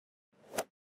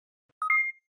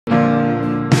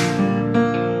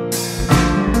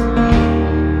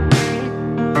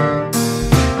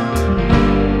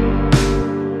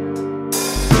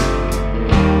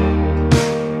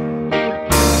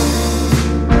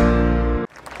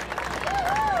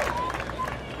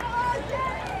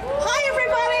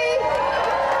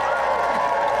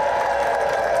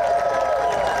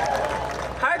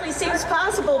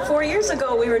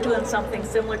something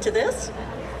similar to this.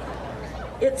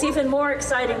 It's even more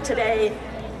exciting today.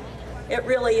 It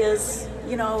really is,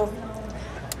 you know,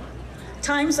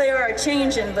 times they are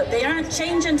changing, but they aren't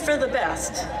changing for the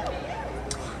best.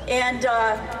 And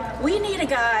we need a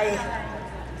guy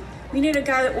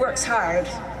that works hard.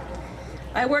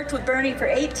 I worked with Bernie for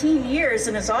 18 years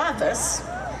in his office,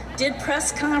 did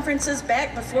press conferences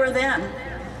back before then,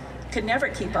 could never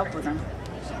keep up with him.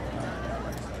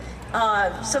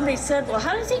 Somebody said, well,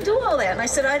 how does he do all that? And I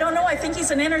said, I don't know, I think he's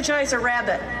an Energizer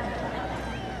rabbit.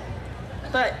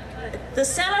 But the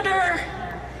senator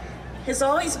has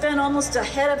always been almost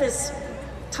ahead of his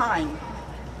time.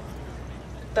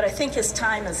 But I think his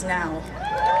time is now.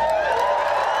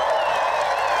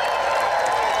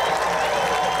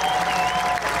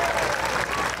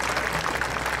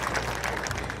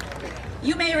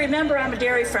 You may remember I'm a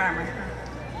dairy farmer.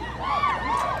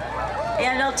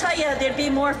 And I'll tell you, there'd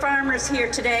be more farmers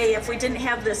here today if we didn't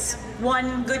have this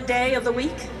one good day of the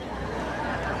week.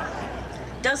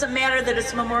 Doesn't matter that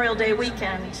it's Memorial Day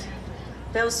weekend.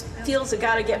 Those fields have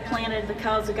got to get planted, the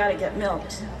cows have got to get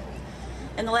milked.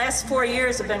 And the last 4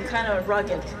 years have been kind of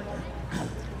rugged.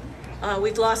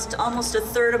 We've lost almost a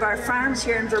third of our farms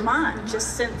here in Vermont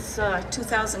just since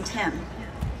 2010.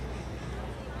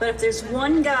 But if there's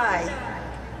one guy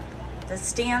that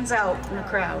stands out in the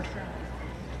crowd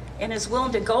and is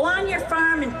willing to go on your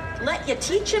farm and let you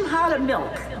teach him how to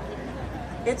milk,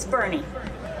 it's Bernie.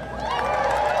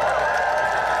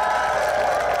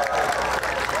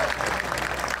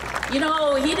 You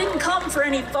know, he didn't come for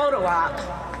any photo op.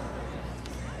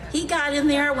 He got in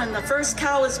there when the first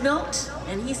cow was milked,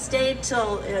 and he stayed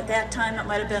till, at that time, it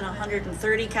might have been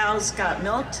 130 cows got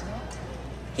milked.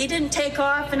 He didn't take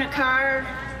off in a car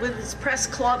with his press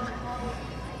club.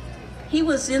 He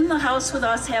was in the house with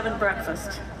us having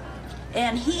breakfast.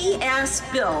 And he asked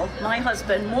Bill, my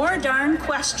husband, more darn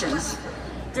questions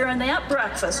during that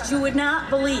breakfast you would not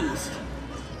believe.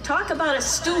 Talk about a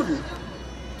student.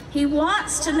 He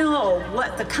wants to know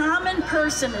what the common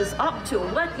person is up to,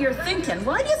 what you're thinking.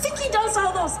 Why do you think he does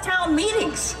all those town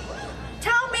meetings?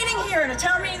 Town meeting here and a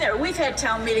town meeting there. We've had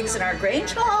town meetings in our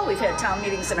Grange Hall. We've had town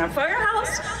meetings in our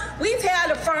firehouse. We've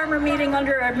had a farmer meeting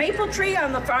under a maple tree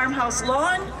on the farmhouse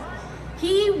lawn.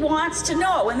 He wants to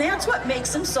know, and that's what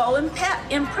makes him so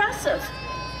impressive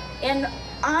and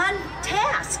on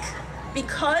task,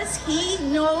 because he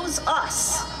knows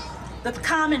us, the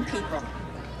common people.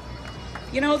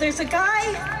 You know, there's a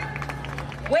guy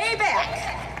way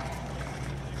back.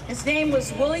 His name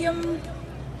was William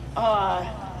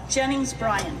Jennings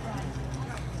Bryan.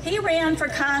 He ran for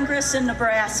Congress in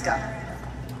Nebraska.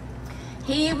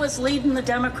 He was leading the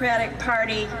Democratic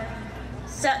Party,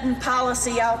 setting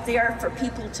policy out there for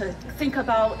people to think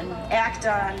about and act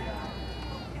on.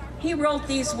 He wrote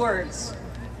these words: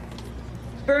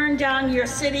 burn down your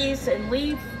cities and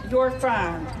leave your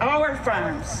farms, our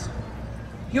farms.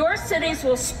 Your cities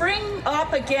will spring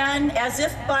up again as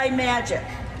if by magic,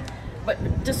 but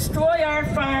destroy our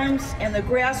farms and the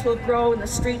grass will grow in the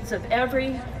streets of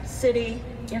every city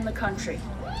in the country.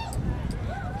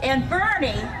 And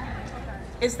Bernie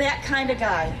is that kind of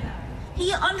guy.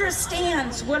 He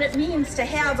understands what it means to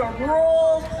have a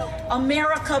rural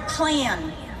America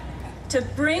plan to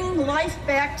bring life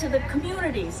back to the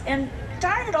communities. And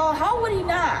darn it all, how would he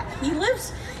not? He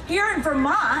lives here in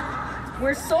Vermont.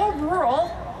 We're so rural.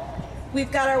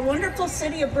 We've got our wonderful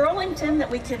city of Burlington that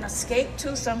we can escape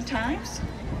to sometimes.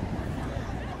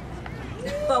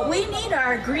 But we need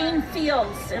our green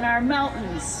fields and our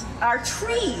mountains, our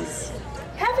trees.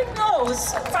 Heaven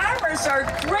knows farmers are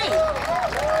great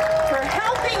for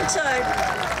helping to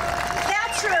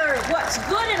capture what's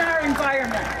good in our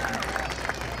environment.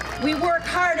 We work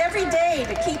hard every day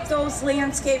to keep those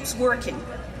landscapes working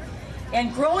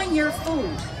and growing your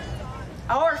food,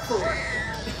 our food.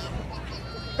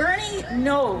 Bernie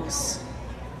knows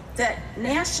that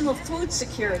national food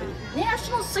security,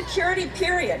 national security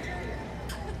period,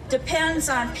 depends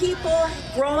on people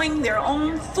growing their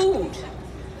own food.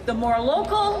 The more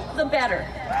local, the better.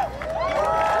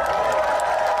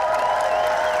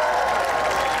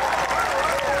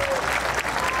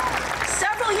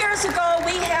 Several years ago,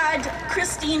 we had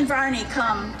Christine Varney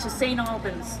come to St.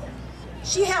 Albans.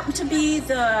 She happened to be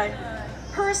the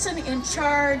person in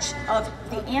charge of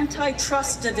the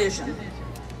antitrust division.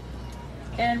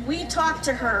 And we talked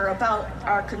to her about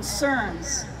our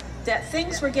concerns that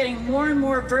things were getting more and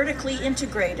more vertically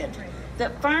integrated,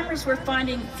 that farmers were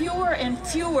finding fewer and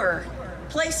fewer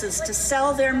places to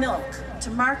sell their milk, to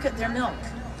market their milk.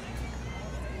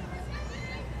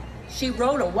 She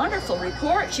wrote a wonderful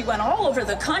report. She went all over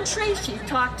the country. She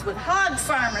talked with hog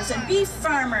farmers and beef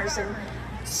farmers and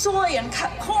soy and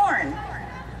corn.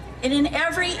 And in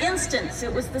every instance,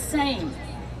 it was the same.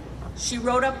 She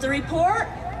wrote up the report,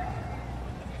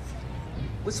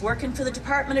 was working for the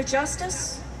Department of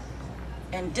Justice,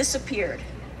 and disappeared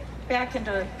back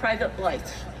into private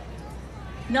life.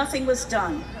 Nothing was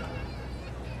done.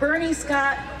 Bernie's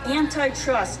got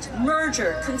antitrust,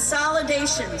 merger,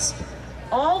 consolidations,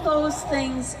 all those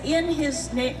things in his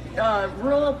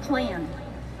rural plan.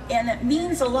 And it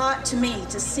means a lot to me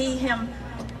to see him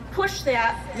push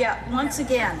that yet once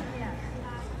again.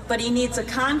 But he needs a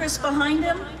Congress behind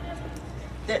him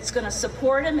that's going to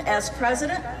support him as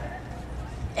president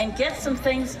and get some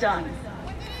things done.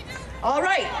 All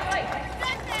right,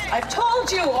 I've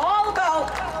told you all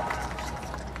about,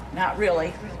 not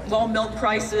really, low milk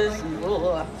prices, and blah,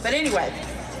 blah. But anyway,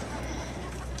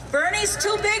 Bernie's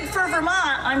too big for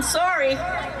Vermont, I'm sorry.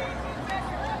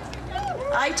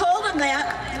 I told him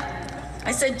that.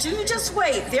 I said, you just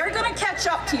wait, they're gonna catch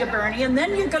up to you, Bernie, and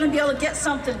then you're gonna be able to get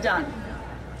something done.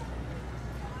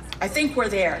 I think we're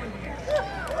there.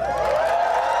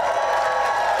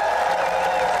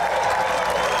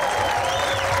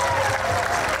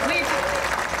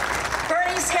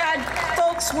 Bernie's had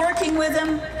folks working with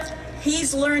him.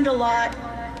 He's learned a lot.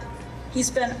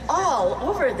 He's been all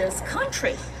over this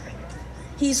country.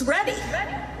 He's ready,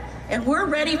 and we're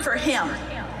ready for him.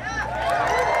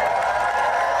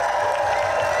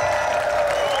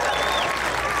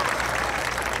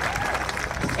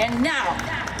 And now,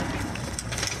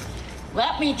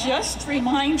 let me just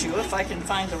remind you, if I can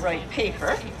find the right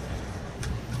paper,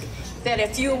 that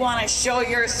if you want to show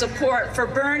your support for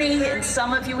Bernie, and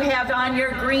some of you have on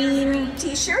your green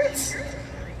t-shirts,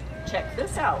 check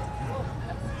this out.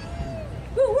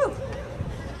 Woo woo.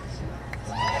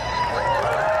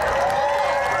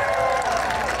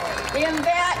 In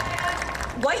that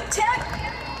white tent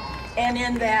and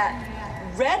in that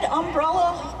red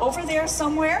umbrella over there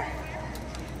somewhere,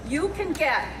 you can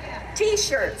get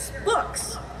t-shirts,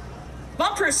 books,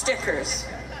 bumper stickers.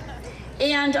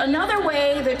 And another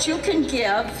way that you can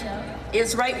give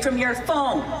is right from your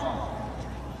phone.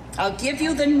 I'll give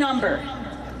you the number.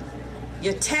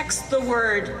 You text the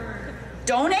word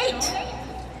donate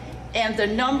and the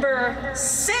number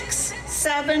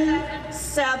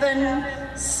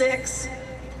 67760.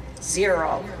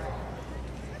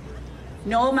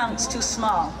 No amount's too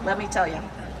small, let me tell you.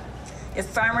 If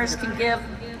farmers can give,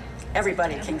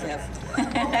 everybody can give.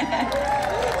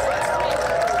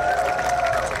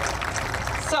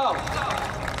 So,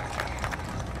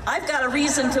 I've got a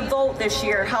reason to vote this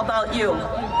year. How about you?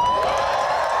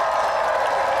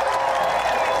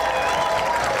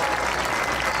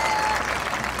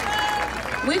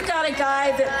 We've got a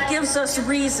guy that gives us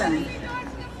reason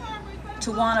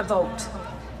to want to vote.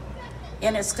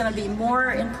 And it's going to be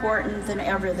more important than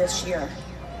ever this year.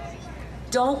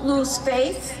 Don't lose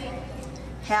faith,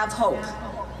 have hope,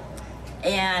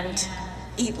 and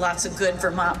eat lots of good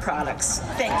Vermont products.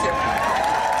 Thank you.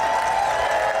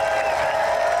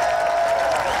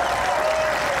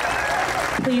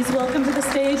 Please welcome to the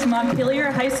stage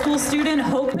Montpelier High School student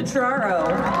Hope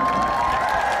Petraro.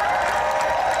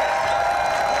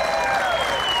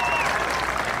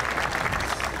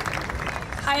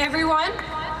 Hi everyone,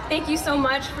 thank you so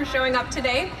much for showing up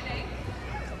today.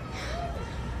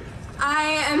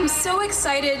 I am so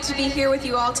excited to be here with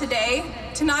you all today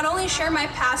to not only share my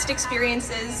past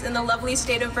experiences in the lovely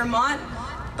state of Vermont,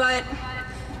 but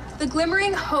the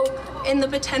glimmering hope in the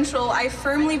potential I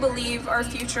firmly believe our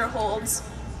future holds.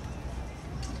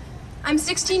 I'm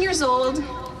 16 years old.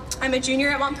 I'm a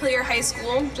junior at Montpelier High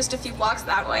School, just a few blocks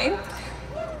that way.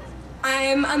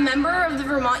 I'm a member of the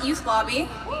Vermont Youth Lobby.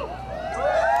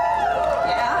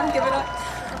 Yeah, give it up.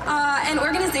 An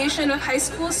organization of high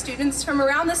school students from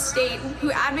around the state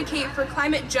who advocate for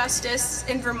climate justice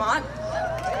in Vermont.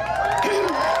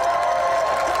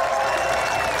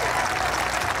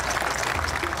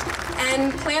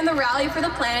 And plan the Rally for the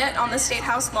Planet on the State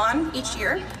House lawn each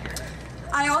year.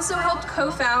 I also helped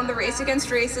co-found the Race Against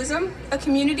Racism, a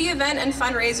community event and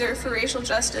fundraiser for racial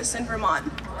justice in Vermont.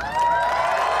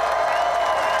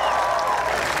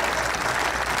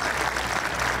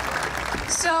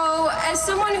 So, as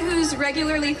someone who's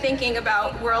regularly thinking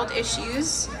about world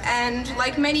issues, and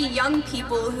like many young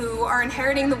people who are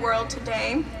inheriting the world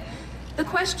today, the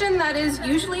question that is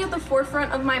usually at the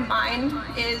forefront of my mind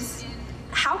is,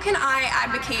 how can I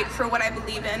advocate for what I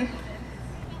believe in?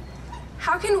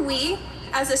 How can we,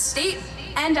 as a state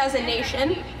and as a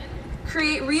nation,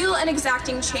 create real and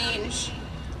exacting change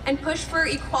and push for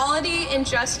equality and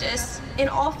justice in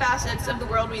all facets of the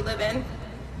world we live in?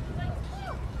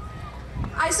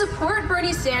 I support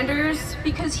Bernie Sanders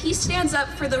because he stands up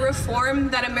for the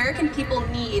reform that American people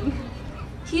need.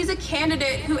 He's a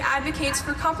candidate who advocates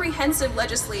for comprehensive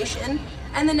legislation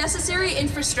and the necessary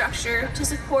infrastructure to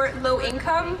support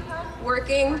low-income,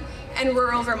 working, and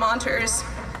rural Vermonters.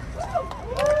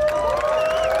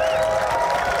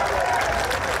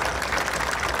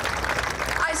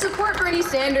 I support Bernie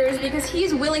Sanders because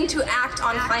he's willing to act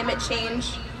on climate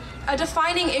change, a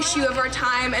defining issue of our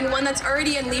time and one that's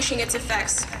already unleashing its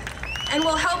effects, and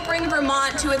will help bring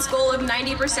Vermont to its goal of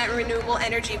 90% renewable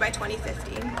energy by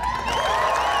 2050.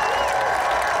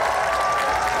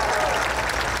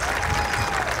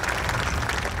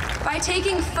 By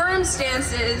taking firm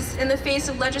stances in the face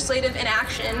of legislative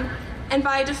inaction and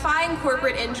by defying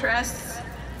corporate interests,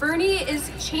 Bernie is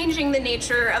changing the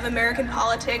nature of American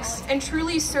politics and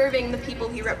truly serving the people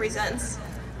he represents.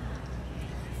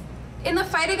 In the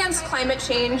fight against climate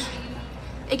change,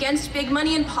 against big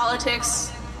money in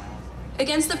politics,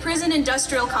 against the prison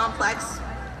industrial complex,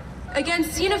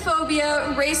 against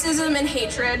xenophobia, racism, and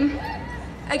hatred,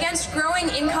 against growing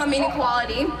income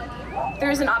inequality,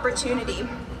 there's an opportunity.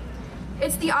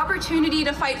 It's the opportunity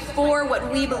to fight for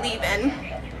what we believe in.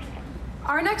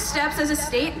 Our next steps as a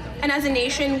state and as a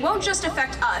nation won't just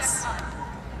affect us.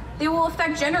 They will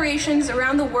affect generations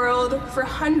around the world for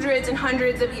hundreds and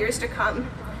hundreds of years to come.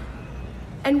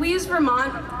 And we as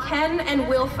Vermont can and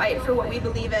will fight for what we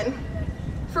believe in.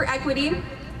 For equity,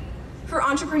 for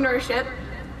entrepreneurship,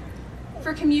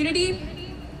 for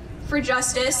community, for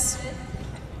justice,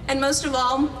 and most of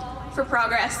all, for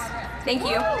progress. Thank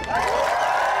you.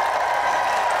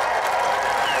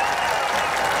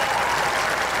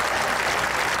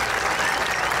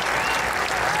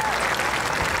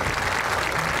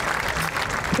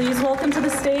 Please welcome to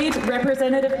the stage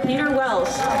Representative Peter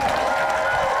Welsh.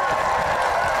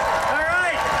 All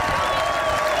right.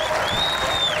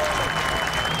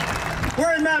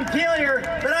 We're in Montpelier,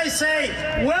 but I say,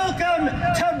 welcome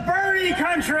to Bernie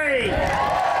country.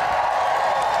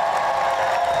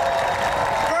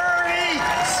 Bernie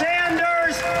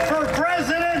Sanders for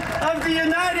President of the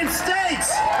United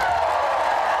States.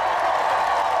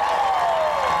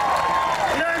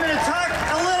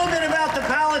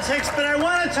 But I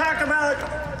want to talk about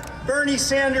Bernie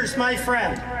Sanders, my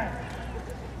friend.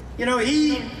 You know,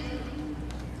 he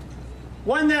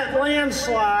won that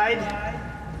landslide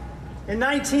in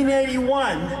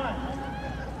 1981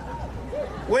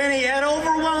 when he had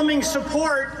overwhelming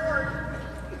support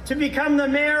to become the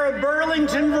mayor of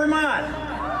Burlington, Vermont.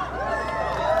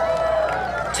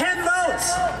 10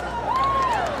 votes.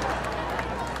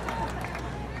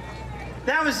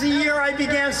 That was the year I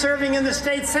began serving in the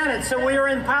state Senate, so we were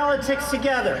in politics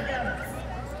together.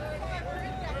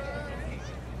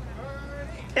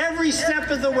 Every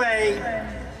step of the way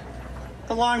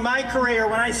along my career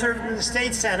when I served in the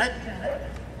state Senate,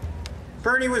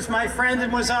 Bernie was my friend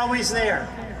and was always there.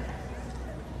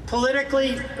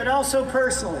 Politically, but also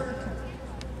personally.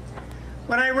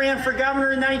 When I ran for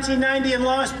governor in 1990 and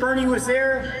lost, Bernie was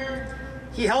there.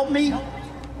 He helped me,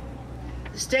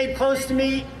 stayed close to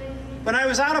me when I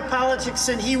was out of politics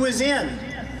and he was in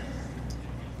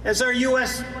as our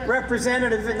U.S.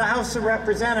 representative in the House of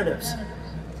Representatives.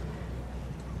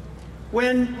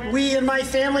 When we and my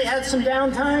family had some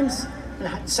down times,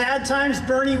 sad times,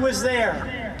 Bernie was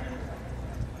there.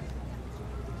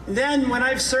 And then when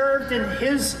I've served in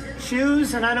his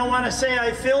shoes, and I don't want to say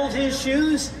I filled his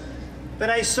shoes,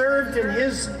 but I served in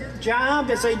his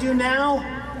job as I do now,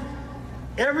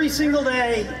 every single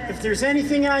day, if there's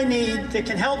anything I need that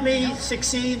can help me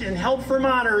succeed and help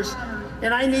Vermonters,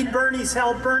 and I need Bernie's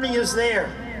help, Bernie is there.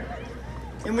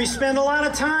 And we spend a lot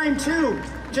of time, too,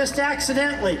 just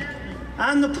accidentally,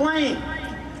 on the plane,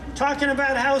 talking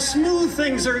about how smooth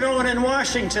things are going in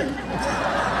Washington.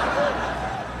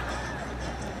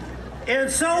 And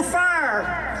so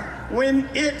far, when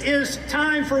it is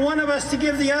time for one of us to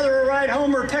give the other a ride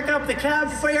home or pick up the cab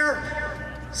fare,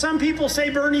 some people say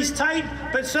Bernie's tight,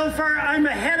 but so far I'm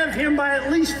ahead of him by at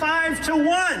least 5 to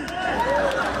 1.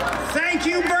 Thank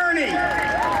you, Bernie.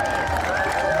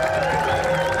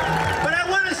 But I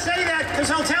want to say that because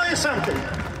I'll tell you something.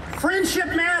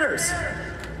 Friendship matters.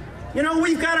 You know,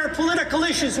 we've got our political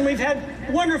issues and we've had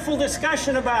wonderful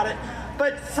discussion about it,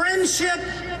 but friendship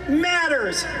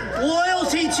matters.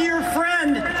 Loyalty to your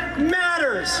friend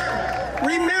matters.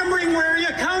 Remembering where you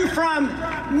come from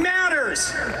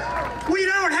matters. We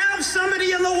don't have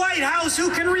somebody in the White House who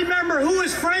can remember who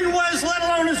his friend was, let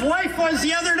alone his wife was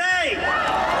the other day.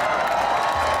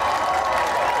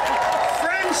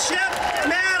 Friendship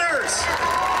matters.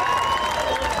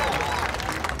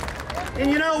 And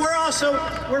you know,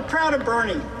 we're proud of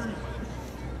Bernie,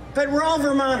 but we're all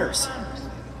Vermonters.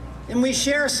 and we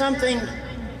share something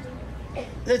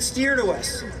that's dear to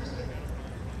us.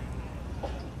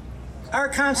 Our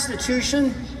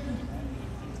Constitution,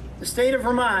 the state of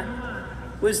Vermont,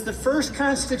 was the first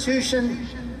Constitution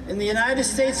in the United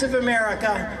States of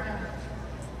America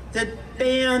that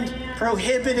banned,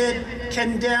 prohibited,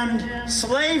 condemned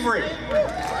slavery.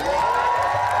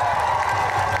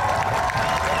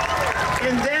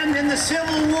 And then in the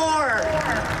Civil War,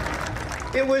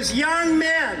 it was young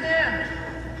men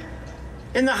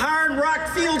in the hard rock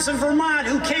fields of Vermont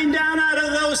who came down out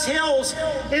of those hills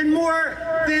and more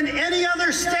than any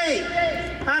other state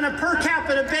on a per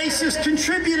capita basis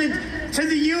contributed to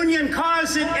the Union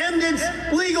cause that ended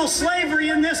legal slavery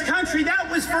in this country. That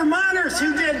was Vermonters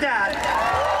who did that.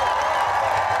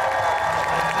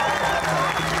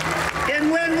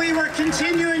 And when we were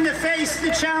continuing to face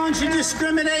the challenge of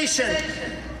discrimination,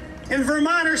 and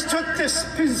Vermonters took this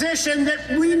position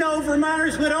that we know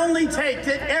Vermonters would only take,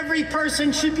 that every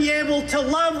person should be able to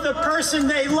love the person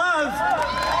they love,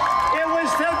 it was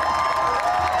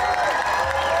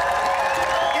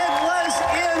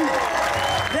in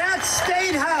that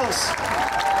State House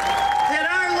that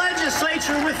our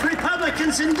legislature, with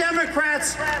Republicans and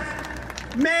Democrats,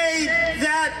 made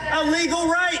that a legal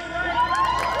right.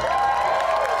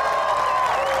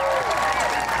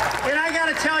 And I got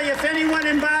to tell you, if anyone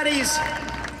embodies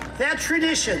that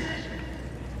tradition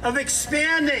of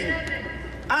expanding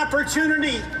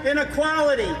opportunity and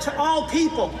equality to all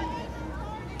people,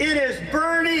 it is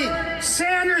Bernie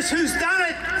Sanders who's done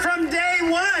it from day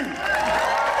one.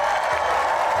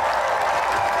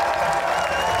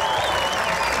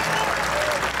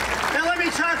 Now let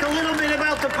me talk a little bit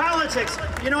about the politics.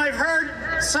 You know, I've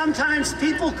heard sometimes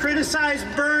people criticize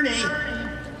Bernie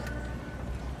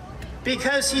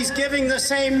because he's giving the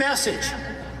same message.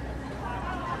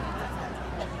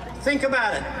 Think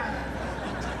about it.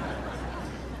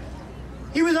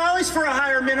 He was always for a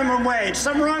higher minimum wage.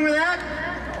 Something wrong with that?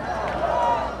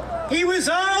 He was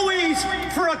always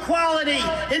for equality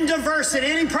and diversity.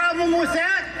 Any problem with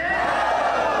that?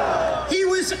 He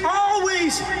was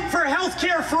always for health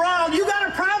care for all. You got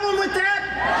a problem with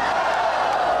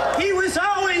that? He was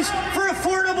always for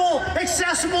affordable,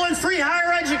 accessible, and free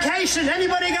higher education.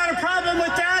 Anybody got a problem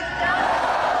with that?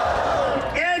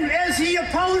 And as he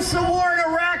opposed the war in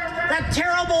Iraq, that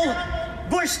terrible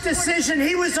Bush decision,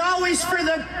 he was always for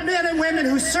the men and women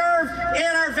who served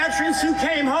and our veterans who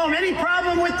came home. Any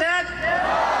problem with that?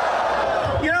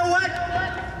 You know what?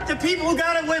 The people who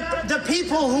got it with the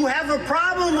people who have a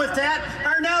problem with that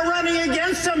are now running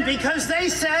against him because they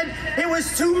said it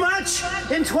was too much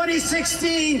in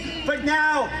 2016, but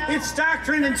now it's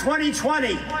doctrine in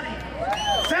 2020.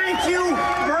 Thank you,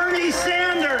 Bernie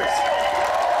Sanders.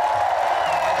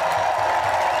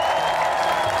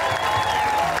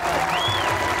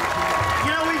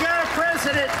 You know, we got a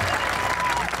president.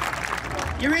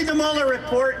 You read the Mueller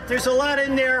report, there's a lot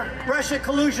in there. Russia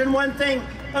collusion, one thing.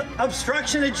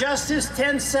 Obstruction of justice,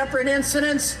 10 separate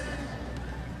incidents.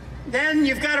 Then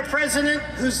you've got a president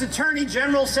whose attorney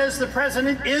general says the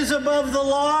president is above the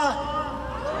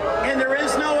law and there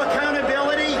is no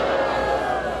accountability.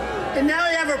 And now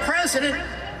you have a president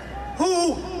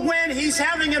who, when he's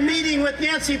having a meeting with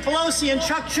Nancy Pelosi and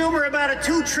Chuck Schumer about a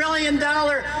 $2 trillion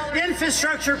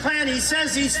infrastructure plan he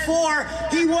says he's for,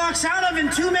 he walks out of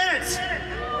in 2 minutes.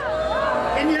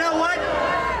 And you know what?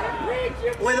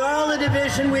 With all the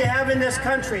division we have in this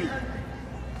country,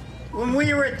 when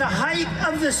we were at the height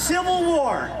of the Civil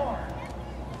War,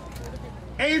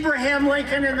 Abraham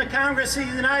Lincoln and the Congress of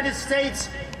the United States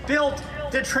built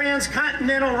the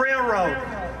Transcontinental Railroad.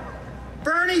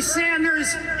 Bernie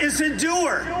Sanders is a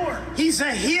doer. He's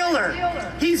a healer.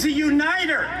 He's a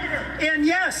uniter. And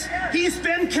yes, he's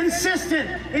been consistent.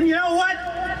 And you know what?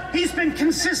 He's been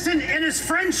consistent in his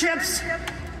friendships.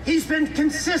 He's been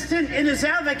consistent in his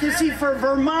advocacy for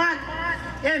Vermont,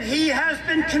 and he has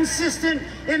been consistent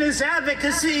in his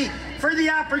advocacy for the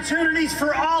opportunities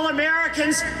for all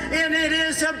Americans, and it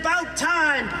is about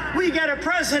time we get a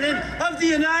president of the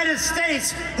United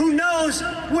States who knows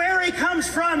where he comes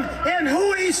from and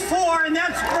who he's for, and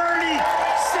that's Bernie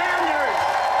Sanders.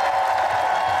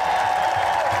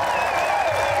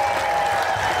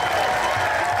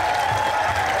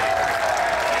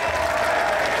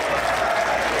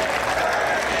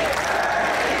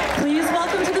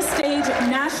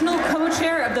 National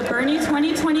co-chair of the Bernie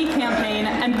 2020 campaign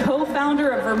and co-founder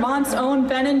of Vermont's own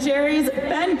Ben & Jerry's,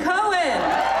 Ben Cohen.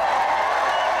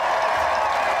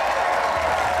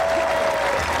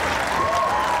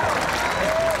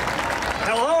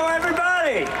 Hello,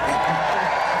 everybody.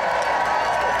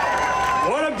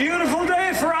 What a beautiful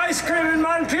day for ice cream in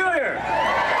Montpelier.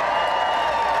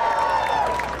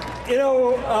 You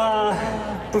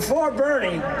know, before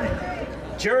Bernie,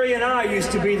 Jerry and I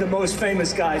used to be the most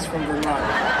famous guys from Vermont.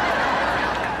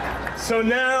 So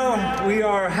now we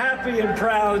are happy and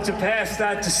proud to pass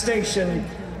that distinction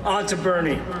on to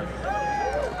Bernie.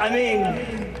 I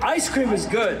mean, ice cream is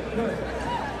good,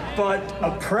 but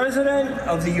a president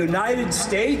of the United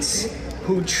States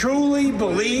who truly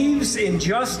believes in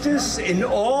justice in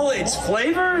all its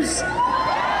flavors?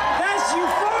 That's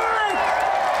euphoric!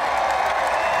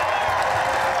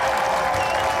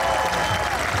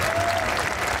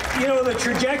 You know, the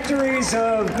trajectories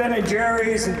of Ben &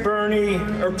 Jerry's and Bernie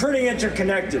are pretty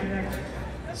interconnected.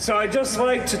 So I'd just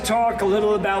like to talk a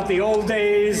little about the old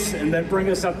days and then bring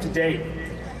us up to date.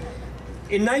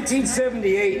 In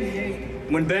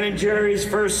 1978, when Ben & Jerry's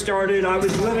first started, I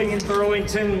was living in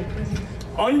Burlington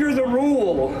under the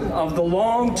rule of the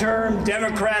long-term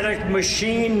Democratic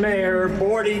machine mayor,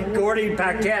 Gordy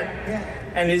Paquette,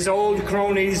 and his old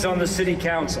cronies on the city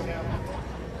council.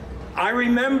 I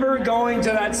remember going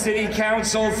to that city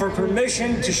council for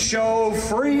permission to show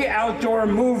free outdoor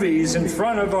movies in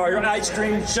front of our ice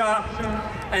cream shop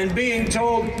and being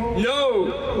told,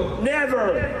 no,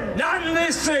 never, not in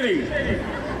this city.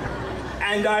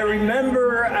 And I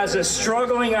remember as a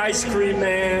struggling ice cream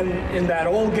man in that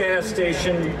old gas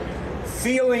station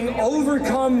feeling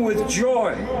overcome with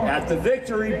joy at the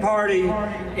victory party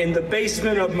in the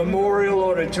basement of Memorial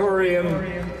Auditorium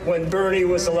when Bernie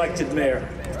was elected mayor.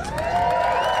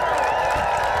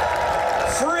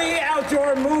 Free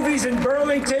outdoor movies in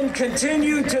Burlington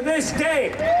continue to this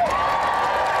day.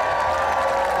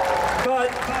 But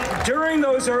during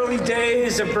those early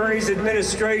days of Bernie's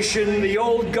administration, the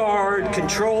old guard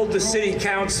controlled the city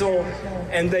council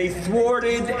and they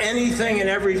thwarted anything and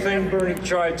everything Bernie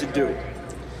tried to do.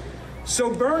 So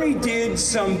Bernie did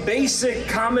some basic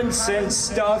common sense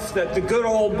stuff that the good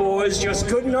old boys just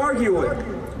couldn't argue with.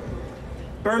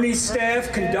 Bernie's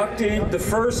staff conducted the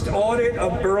first audit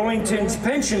of Burlington's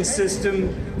pension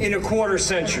system in a quarter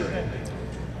century.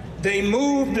 They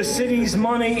moved the city's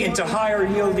money into higher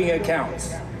yielding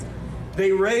accounts.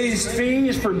 They raised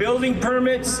fees for building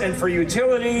permits and for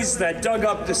utilities that dug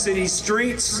up the city's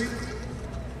streets.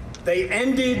 They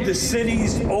ended the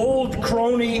city's old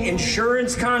crony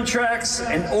insurance contracts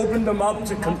and opened them up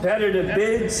to competitive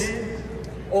bids.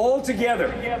 Altogether,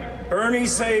 Bernie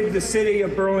saved the city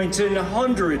of Burlington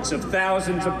hundreds of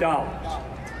thousands of dollars.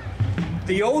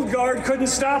 The old guard couldn't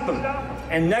stop him,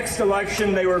 and next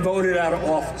election they were voted out of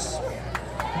office.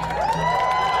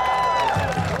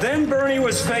 Then Bernie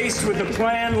was faced with a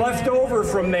plan left over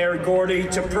from Mayor Gordy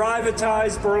to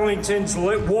privatize Burlington's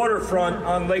waterfront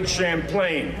on Lake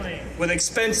Champlain with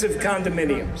expensive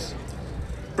condominiums.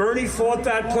 Bernie fought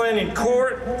that plan in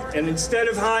court, and instead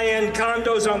of high-end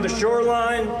condos on the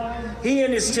shoreline, he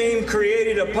and his team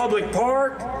created a public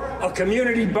park, a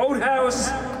community boathouse,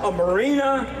 a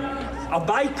marina, a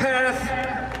bike path,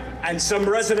 and some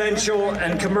residential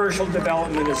and commercial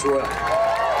development as well.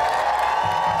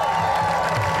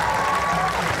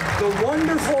 The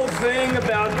wonderful thing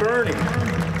about Bernie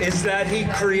is that he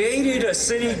created a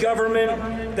city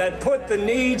government that put the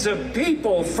needs of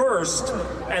people first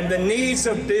and the needs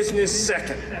of business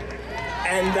second.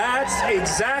 And that's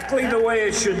exactly the way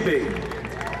it should be.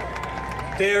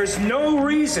 There's no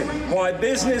reason why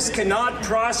business cannot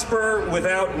prosper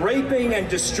without raping and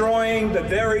destroying the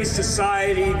very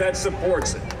society that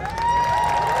supports it.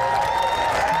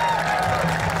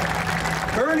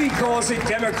 Bernie calls it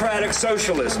democratic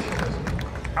socialism.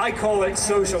 I call it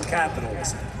social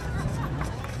capitalism.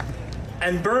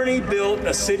 And Bernie built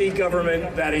a city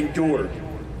government that endured.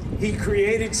 He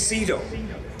created CEDO,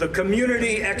 the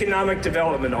Community Economic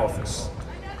Development Office.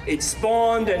 It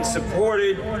spawned and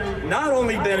supported not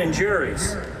only Ben &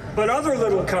 Jerry's, but other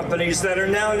little companies that are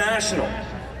now national,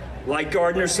 like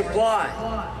Gardner Supply,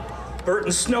 Burton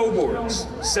Snowboards,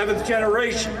 Seventh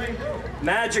Generation,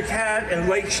 Magic Hat, and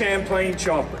Lake Champlain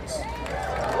Chocolates.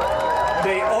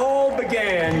 They all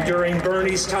began during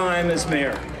Bernie's time as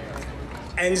mayor.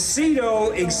 And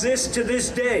CEDO exists to this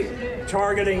day,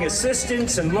 targeting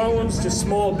assistance and loans to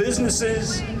small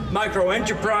businesses,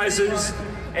 micro-enterprises,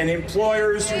 and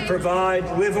employers who provide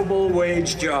livable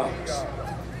wage jobs.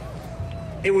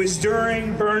 It was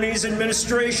during Bernie's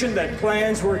administration that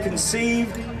plans were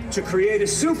conceived to create a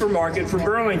supermarket for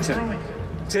Burlington.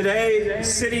 Today,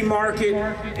 City Market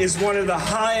is one of the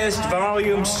highest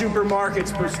volume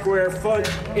supermarkets per square foot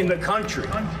in the country.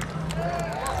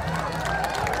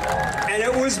 And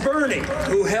it was Bernie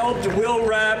who helped Will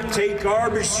Rapp take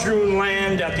garbage-strewn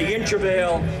land at the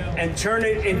Intravale and turn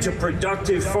it into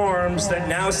productive farms that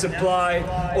now supply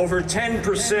over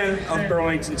 10% of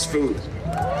Burlington's food.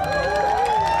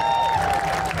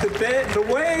 The the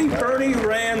way Bernie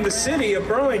ran the city of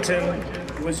Burlington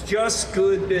was just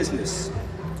good business.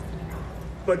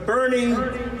 But Bernie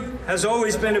has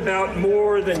always been about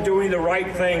more than doing the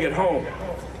right thing at home.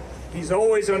 He's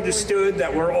always understood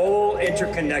that we're all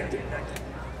interconnected,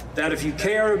 that if you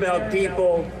care about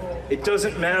people, it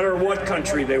doesn't matter what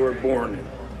country they were born in.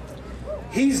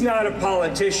 He's not a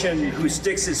politician who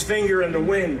sticks his finger in the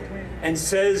wind and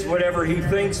says whatever he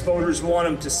thinks voters want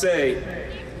him to say.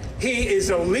 He is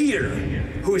a leader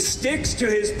who sticks to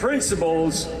his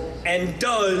principles and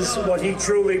does what he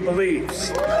truly believes.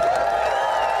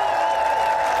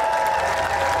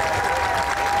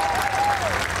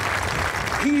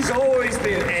 He's always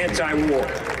been anti-war.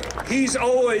 He's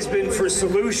always been for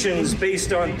solutions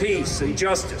based on peace and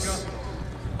justice.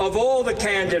 Of all the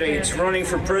candidates running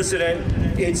for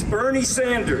president, it's Bernie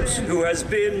Sanders who has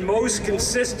been most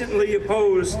consistently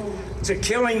opposed to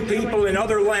killing people in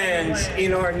other lands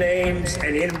in our names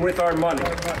and with our money.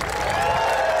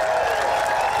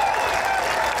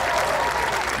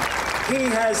 He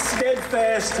has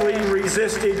steadfastly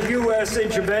resisted U.S.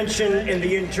 intervention in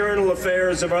the internal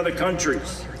affairs of other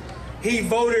countries. He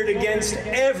voted against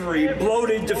every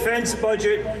bloated defense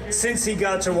budget since he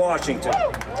got to Washington.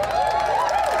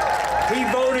 He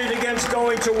voted against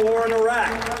going to war in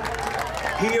Iraq.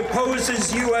 He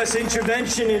opposes U.S.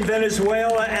 intervention in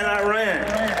Venezuela and Iran.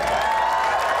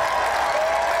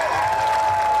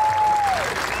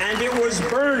 And it was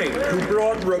Bernie who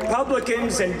brought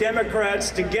Republicans and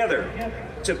Democrats together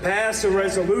to pass a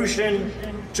resolution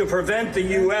to prevent the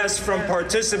U.S. from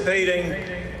participating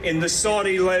in the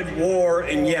Saudi-led war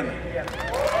in Yemen.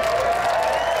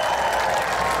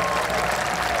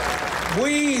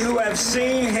 We who have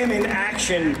seen him in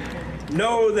action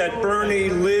know that Bernie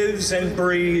lives and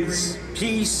breathes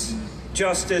peace,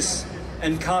 justice,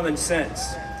 and common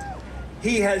sense.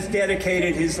 He has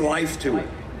dedicated his life to it,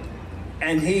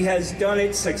 and he has done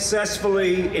it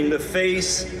successfully in the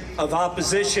face of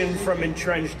opposition from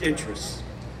entrenched interests.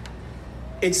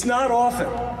 It's not often.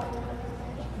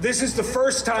 This is the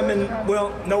first time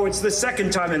it's the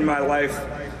second time in my life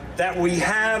that we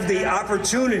have the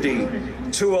opportunity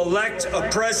to elect a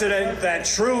president that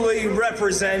truly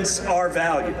represents our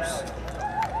values.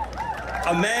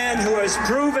 A man who has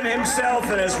proven himself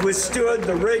and has withstood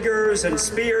the rigors and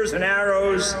spears and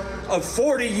arrows of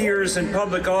 40 years in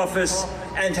public office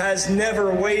and has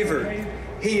never wavered.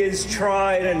 He is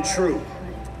tried and true.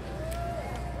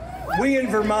 We in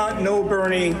Vermont know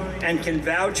Bernie and can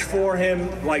vouch for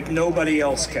him like nobody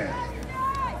else can.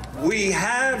 We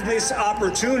have this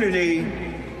opportunity,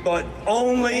 but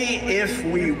only if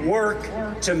we work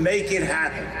to make it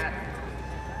happen.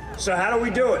 So how do we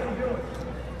do it?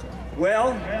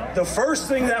 Well, the first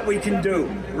thing that we can do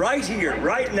right here,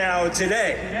 right now,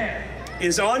 today,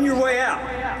 is on your way out.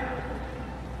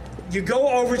 You go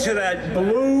over to that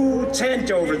blue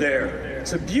tent over there.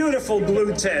 It's a beautiful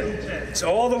blue tent. It's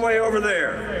all the way over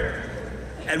there.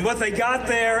 And what they got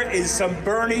there is some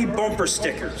Bernie bumper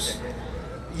stickers.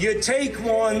 You take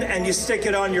one and you stick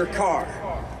it on your car.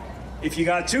 If you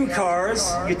got two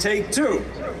cars, you take two.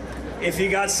 If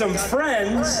you got some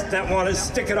friends that want to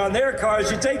stick it on their cars,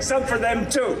 you take some for them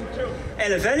too.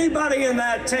 And if anybody in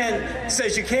that tent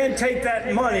says you can't take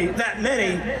that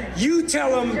many, you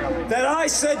tell them that I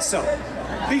said so.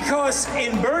 Because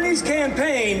in Bernie's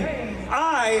campaign,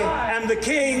 I am the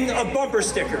king of bumper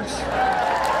stickers.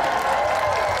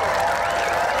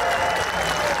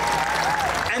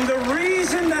 And the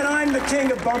reason that I'm the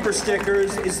king of bumper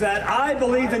stickers is that I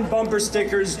believe in bumper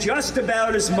stickers just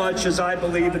about as much as I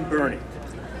believe in Bernie.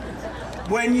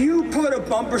 When you put a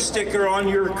bumper sticker on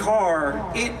your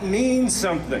car, it means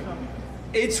something.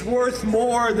 It's worth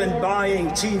more than buying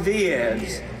TV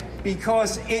ads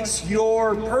because it's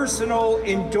your personal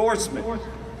endorsement,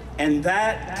 and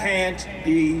that can't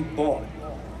be bought.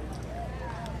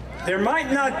 There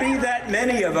might not be that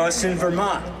many of us in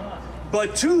Vermont,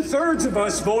 but 2/3 of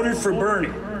us voted for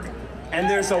Bernie. And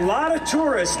there's a lot of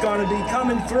tourists going to be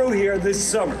coming through here this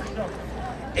summer.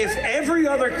 If every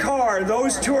other car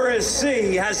those tourists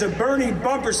see has a Bernie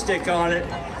bumper stick on it,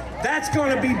 that's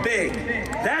going to be big.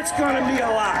 That's going to be a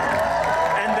lot.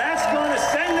 And that's going to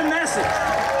send a message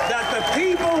that the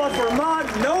people of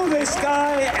Vermont know this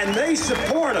guy and they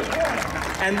support him.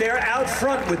 And they're out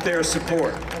front with their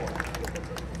support.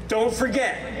 Don't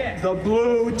forget the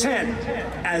blue tent.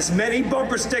 As many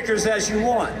bumper stickers as you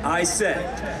want, I said.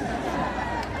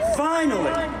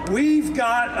 Finally, we've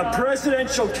got a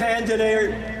presidential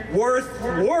candidate worth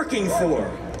working for.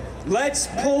 Let's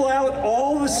pull out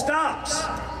all the stops.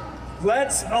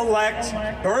 Let's elect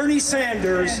Bernie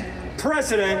Sanders,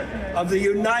 President of the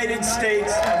United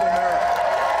States of America.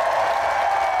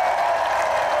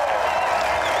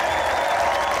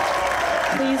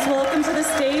 Please welcome to the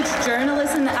stage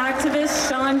journalist and activist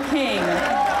Shaun King.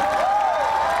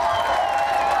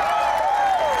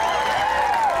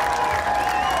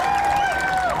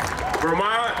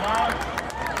 Vermont,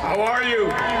 how are you?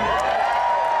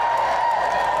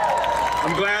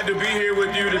 I'm glad to be here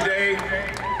with you today.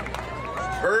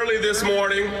 Early this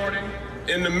morning,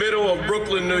 in the middle of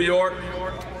Brooklyn, New York,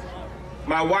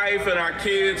 my wife and our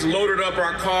kids loaded up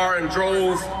our car and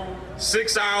drove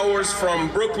 6 hours from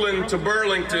Brooklyn to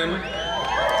Burlington,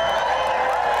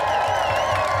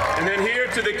 and then here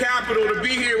to the Capitol to be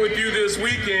here with you this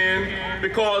weekend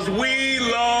because we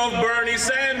love Bernie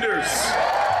Sanders.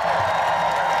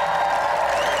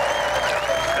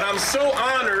 And I'm so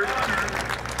honored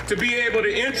to be able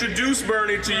to introduce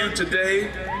Bernie to you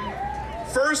today.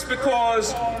 First,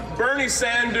 because Bernie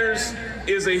Sanders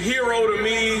is a hero to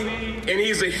me, and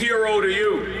he's a hero to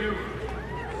you.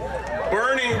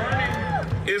 Bernie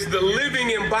is the living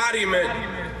embodiment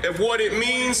of what it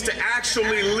means to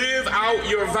actually live out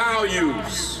your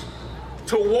values,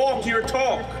 to walk your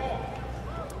talk.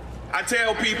 I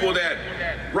tell people that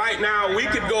right now we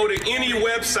could go to any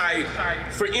website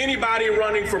for anybody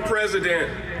running for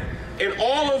president, and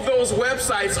all of those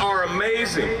websites are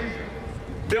amazing.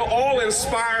 They'll all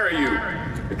inspire you,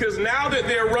 because now that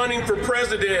they're running for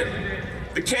president,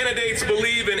 the candidates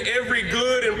believe in every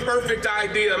good and perfect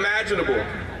idea imaginable.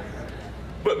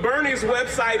 But Bernie's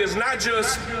website is not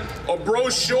just a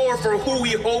brochure for who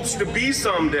he hopes to be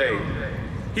someday.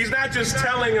 He's not just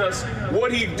telling us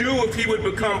what he'd do if he would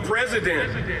become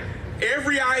president.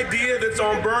 Every idea that's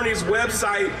on Bernie's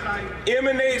website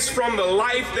emanates from the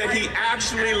life that he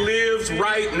actually lives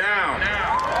right now.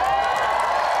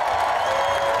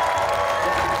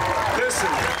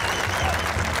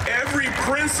 Every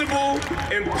principle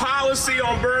and policy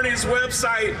on Bernie's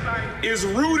website is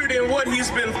rooted in what he's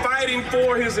been fighting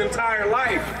for his entire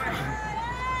life.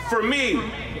 For me,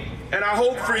 and I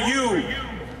hope for you,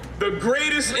 the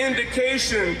greatest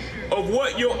indication of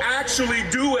what you'll actually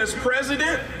do as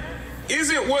president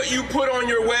isn't what you put on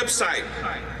your website.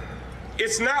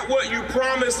 It's not what you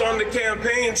promised on the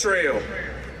campaign trail.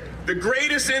 The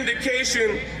greatest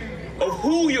indication of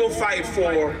who you'll fight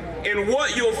for and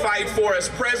what you'll fight for as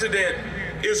president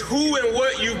is who and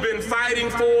what you've been fighting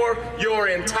for your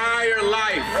entire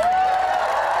life.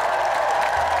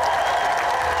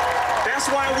 That's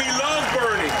why we love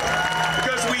Bernie,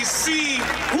 because we see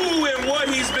who and what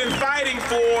he's been fighting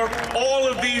for all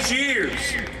of these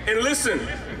years. And listen,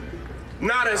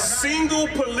 not a single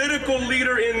political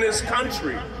leader in this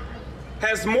country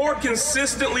has more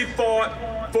consistently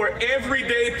fought for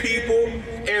everyday people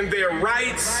and their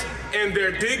rights and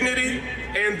their dignity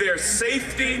and their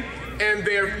safety and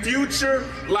their future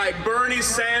like Bernie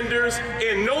Sanders,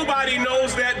 and nobody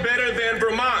knows that better than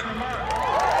Vermont.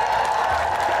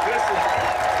 Listen,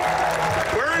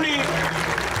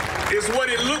 Bernie is what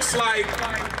it looks like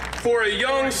for a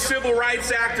young civil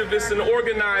rights activist and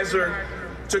organizer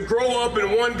to grow up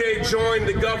and one day join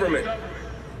the government,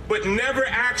 but never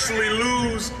actually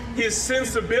lose his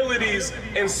sensibilities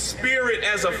and spirit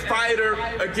as a fighter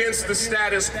against the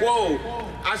status quo.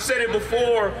 I've said it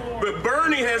before, but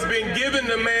Bernie has been giving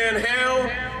the man hell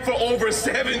for over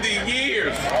 70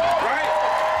 years, right?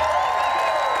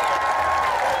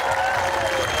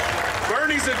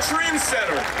 Bernie's a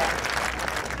trendsetter.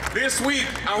 This week,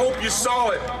 I hope you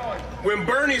saw it, when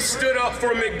Bernie stood up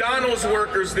for McDonald's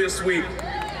workers this week,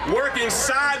 working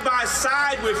side by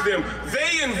side with them.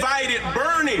 They invited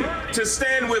Bernie to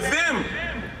stand with them.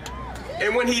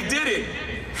 And when he did it,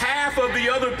 half of the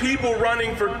other people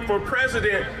running for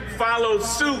president followed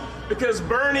suit, because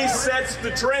Bernie sets the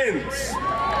trends.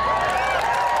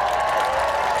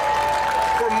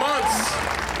 For months,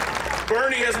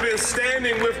 Bernie has been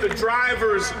standing with the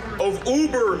drivers of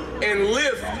Uber and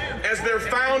Lyft as their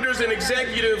founders and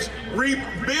executives reap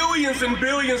billions and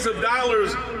billions of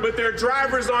dollars, but their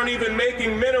drivers aren't even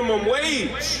making minimum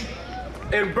wage.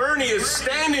 And Bernie is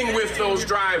standing with those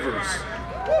drivers.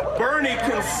 Bernie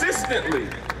consistently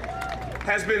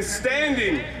has been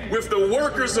standing with the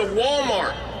workers of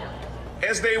Walmart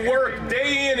as they work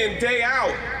day in and day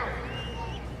out,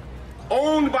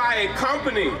 owned by a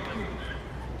company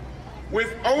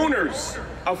with owners,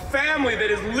 a family that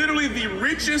is literally the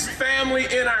richest family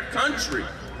in our country,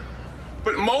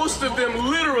 but most of them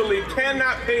literally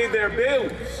cannot pay their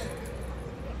bills.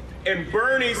 And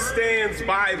Bernie stands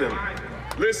by them.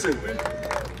 Listen,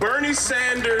 Bernie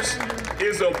Sanders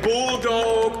is a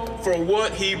bulldog for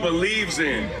what he believes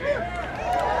in.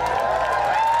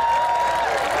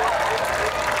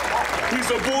 He's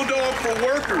a bulldog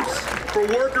for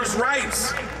workers'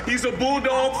 rights. He's a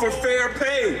bulldog for fair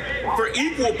pay, for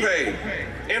equal pay,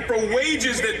 and for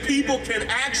wages that people can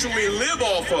actually live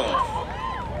off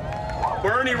of.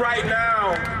 Bernie right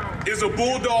now is a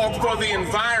bulldog for the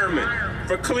environment,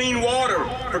 for clean water,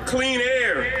 for clean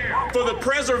air, for the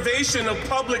preservation of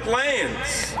public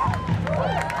lands.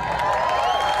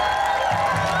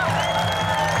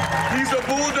 He's a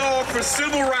bulldog for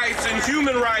civil rights and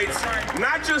human rights,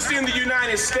 not just in the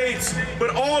United States,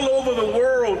 but all over the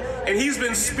world. And he's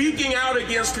been speaking out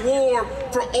against war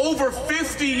for over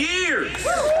 50 years.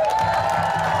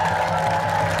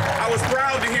 I was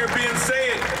proud to hear Ben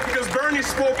say it because Bernie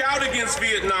spoke out against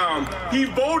Vietnam. He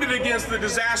voted against the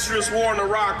disastrous war in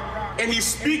Iraq. And he's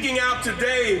speaking out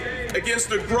today against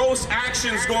the gross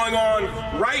actions going on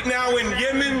right now in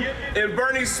Yemen. And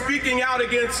Bernie's speaking out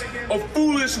against a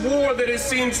foolish war that it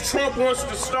seems Trump wants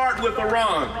to start with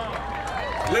Iran.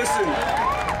 Listen,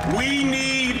 we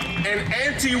need an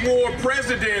anti-war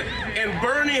president, and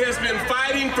Bernie has been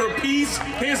fighting for peace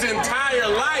his entire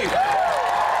life.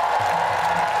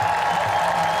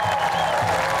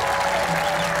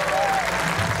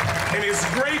 It's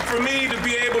great for me to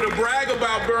be able to brag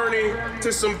about Bernie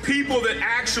to some people that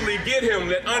actually get him,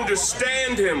 that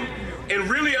understand him, and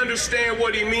really understand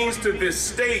what he means to this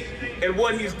state and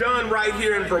what he's done right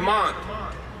here in Vermont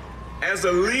as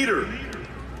a leader,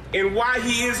 and why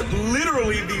he is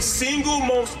literally the single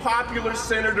most popular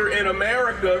senator in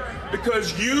America,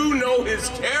 because you know his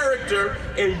character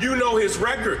and you know his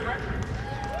record.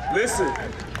 Listen,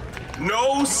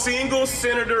 no single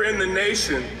senator in the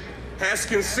nation has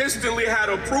consistently had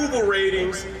approval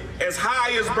ratings as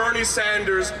high as Bernie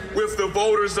Sanders with the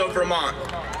voters of Vermont.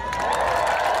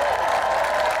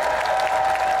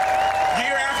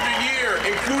 Year after year,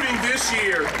 including this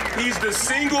year, he's the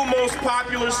single most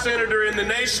popular senator in the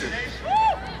nation.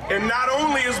 And not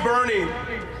only is Bernie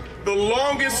the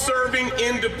longest serving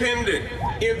independent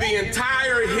in the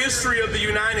entire history of the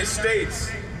United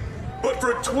States, but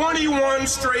for 21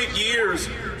 straight years,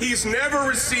 he's never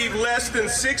received less than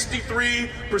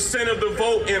 63% of the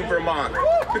vote in Vermont,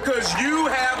 because you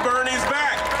have Bernie's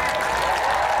back.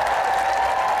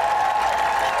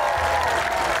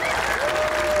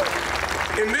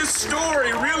 And this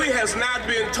story really has not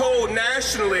been told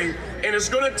nationally, and it's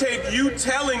going to take you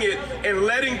telling it and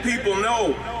letting people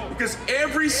know, because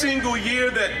every single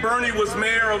year that Bernie was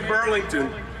mayor of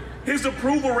Burlington, his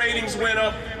approval ratings went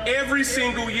up every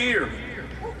single year.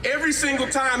 Every single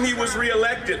time he was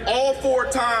reelected, all 4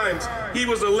 times, he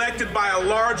was elected by a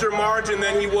larger margin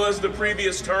than he was the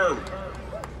previous term.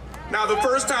 Now, the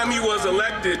first time he was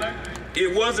elected,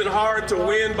 it wasn't hard to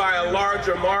win by a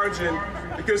larger margin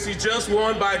because he just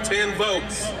won by 10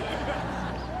 votes.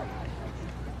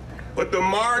 But the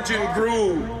margin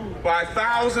grew by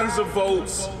thousands of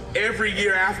votes every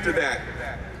year after that.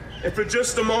 And for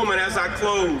just a moment, as I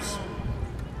close,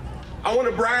 I want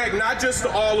to brag not just to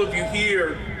all of you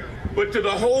here, but to the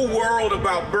whole world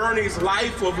about Bernie's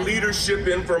life of leadership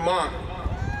in Vermont.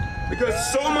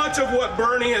 Because so much of what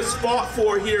Bernie has fought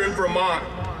for here in Vermont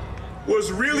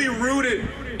was really rooted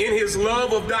in his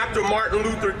love of Dr. Martin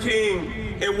Luther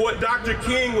King and what Dr.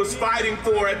 King was fighting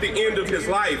for at the end of his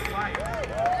life.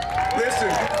 Listen,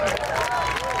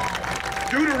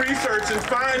 do the research and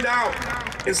find out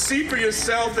and see for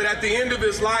yourself that at the end of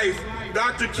his life,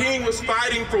 Dr. King was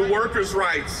fighting for workers'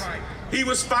 rights. He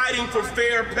was fighting for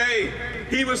fair pay.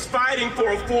 He was fighting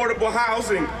for affordable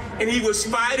housing. And he was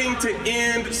fighting to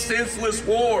end senseless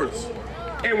wars.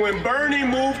 And when Bernie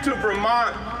moved to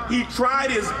Vermont, he tried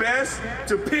his best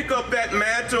to pick up that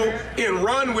mantle and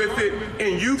run with it,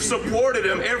 and you've supported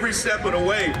him every step of the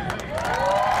way.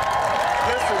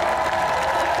 Listen,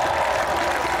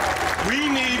 we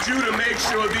need you to make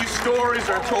sure these stories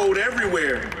are told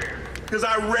everywhere. Because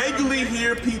I regularly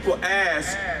hear people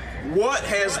ask, what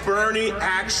has Bernie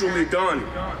actually done?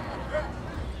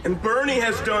 And Bernie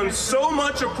has done so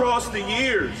much across the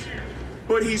years,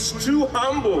 but he's too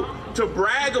humble to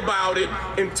brag about it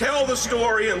and tell the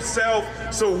story himself,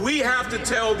 so we have to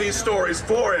tell these stories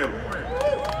for him.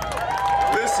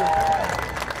 Listen,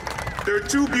 there are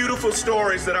 2 beautiful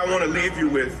stories that I want to leave you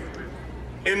with.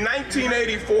 In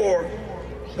 1984,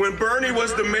 when Bernie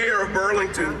was the mayor of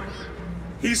Burlington,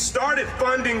 he started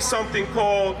funding something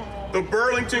called the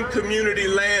Burlington Community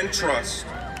Land Trust.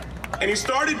 And he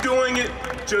started doing it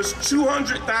just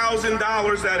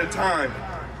 $200,000 at a time.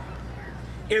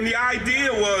 And the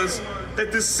idea was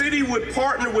that the city would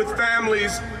partner with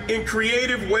families in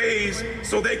creative ways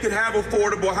so they could have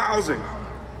affordable housing.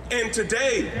 And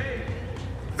today,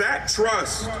 that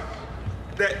trust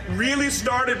that really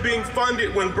started being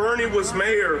funded when Bernie was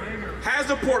mayor has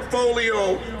a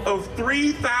portfolio of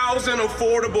 3,000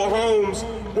 affordable homes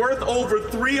worth over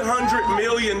 $300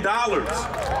 million.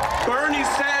 Bernie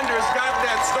Sanders got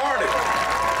that started.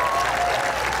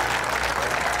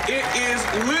 It is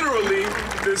literally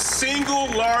the single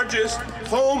largest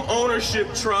home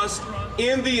ownership trust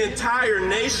in the entire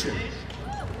nation.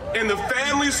 And the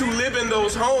families who live in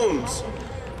those homes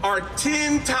are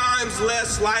 10 times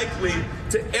less likely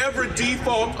to ever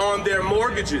default on their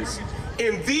mortgages.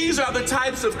 And these are the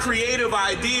types of creative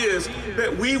ideas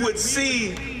that we would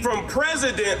see from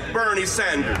President Bernie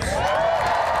Sanders.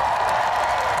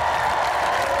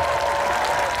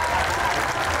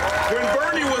 When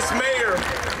Bernie was mayor,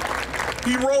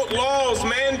 he wrote laws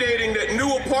mandating that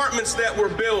new apartments that were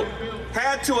built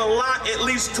had to allot at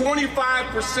least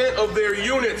 25% of their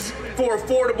units for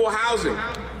affordable housing.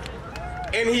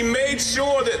 And he made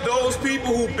sure that those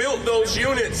people who built those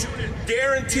units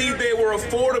guaranteed they were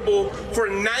affordable for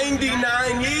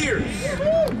 99 years.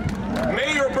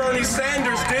 Mayor Bernie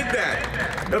Sanders did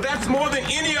that. Now that's more than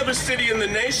any other city in the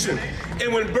nation.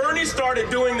 And when Bernie started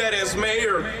doing that as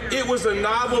mayor, it was a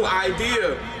novel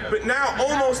idea. But now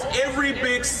almost every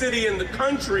big city in the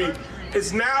country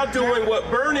is now doing what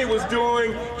Bernie was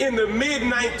doing in the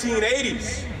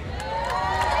mid-1980s.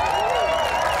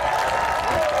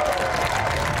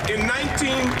 In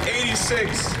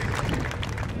 1986,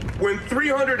 when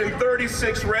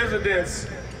 336 residents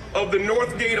of the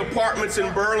Northgate Apartments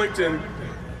in Burlington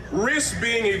risked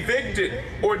being evicted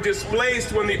or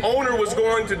displaced when the owner was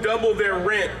going to double their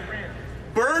rent,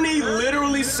 Bernie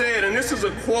literally said, and this is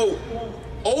a quote,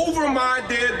 "Over my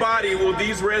dead body will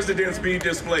these residents be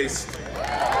displaced."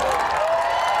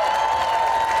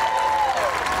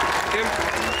 And,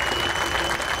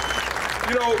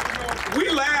 you know, we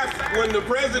laugh when the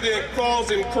president calls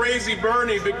him Crazy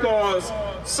Bernie because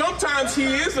sometimes he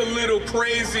is a little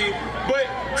crazy, but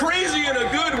crazy in a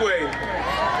good way.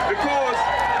 Because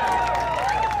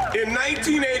in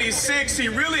 1986, he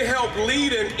really helped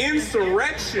lead an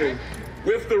insurrection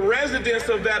with the residents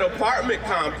of that apartment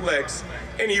complex.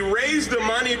 And he raised the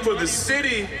money for the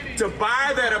city to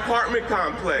buy that apartment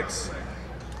complex.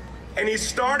 And he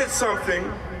started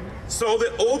something so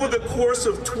that over the course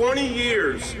of 20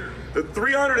 years, the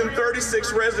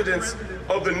 336 residents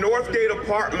of the Northgate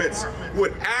Apartments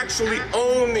would actually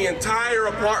own the entire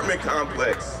apartment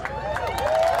complex.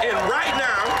 And right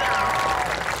now,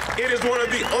 it is one of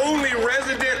the only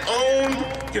resident-owned,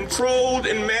 controlled,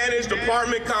 and managed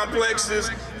apartment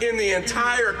complexes in the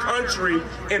entire country,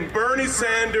 and Bernie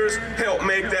Sanders helped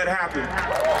make that happen.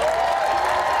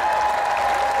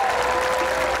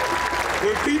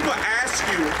 When people ask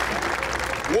you,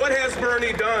 what has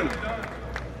Bernie done?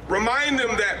 Remind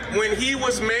them that when he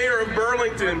was mayor of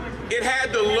Burlington, it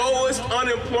had the lowest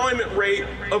unemployment rate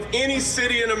of any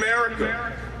city in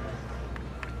America.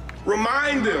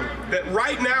 Remind them that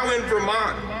right now in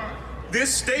Vermont,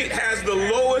 this state has the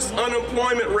lowest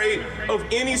unemployment rate of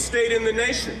any state in the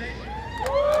nation.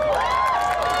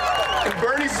 And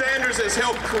Bernie Sanders has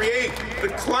helped create the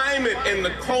climate and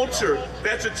the culture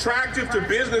that's attractive to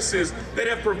businesses that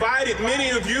have provided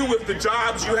many of you with the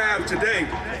jobs you have today.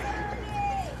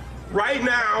 Right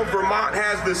now, Vermont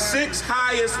has the 6th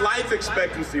highest life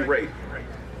expectancy rate.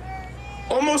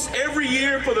 Almost every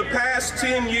year for the past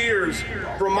 10 years,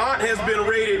 Vermont has been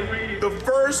rated the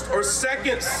 1st or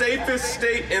 2nd safest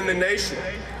state in the nation.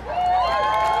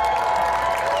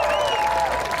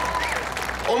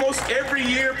 Almost every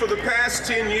year for the past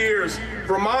 10 years,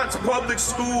 Vermont's public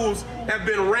schools have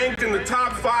been ranked in the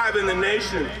top 5 in the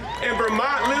nation. And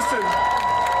Vermont, listen,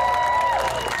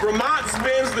 Vermont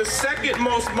spends the 2nd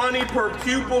most money per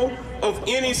pupil of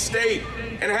any state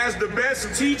and has the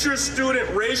best teacher-student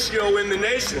ratio in the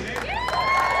nation.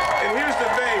 And here's the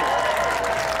thing,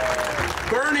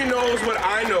 Bernie knows what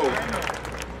I know,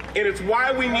 and it's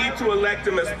why we need to elect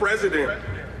him as president.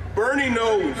 Bernie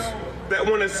knows that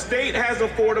when a state has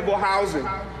affordable housing,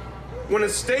 when a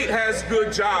state has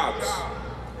good jobs,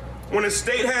 when a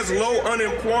state has low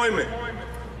unemployment,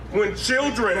 when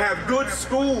children have good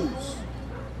schools,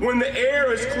 when the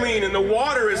air is clean and the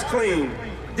water is clean,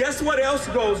 guess what else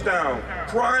goes down?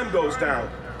 Crime goes down.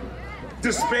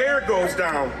 Despair goes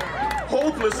down.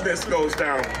 Hopelessness goes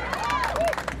down.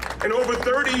 And over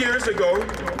 30 years ago,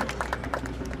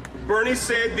 Bernie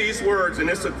said these words, and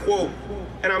it's a quote,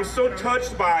 and I'm so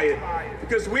touched by it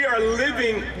because we are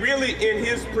living really in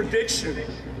his prediction.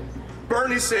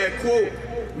 Bernie said, quote,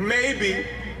 "Maybe,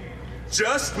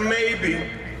 just maybe,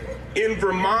 in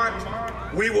Vermont,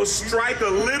 we will strike a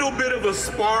little bit of a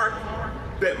spark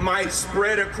that might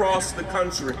spread across the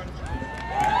country."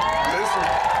 Listen,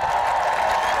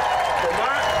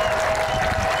 Vermont,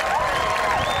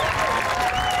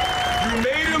 you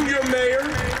made him your mayor,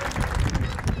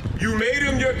 you made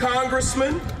him your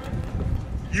congressman.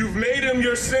 You've made him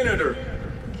your senator.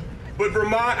 But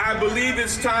Vermont, I believe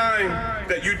it's time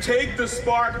that you take the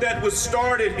spark that was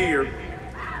started here.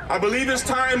 I believe it's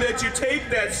time that you take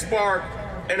that spark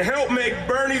and help make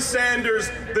Bernie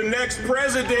Sanders the next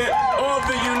president of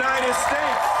the United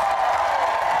States.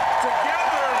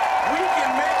 Together, we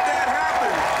can make that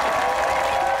happen.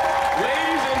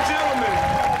 Ladies and gentlemen,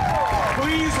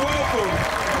 please welcome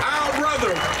our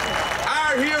brother,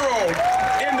 our hero,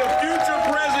 and the future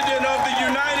president of the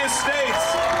United States,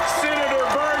 Senator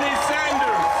Bernie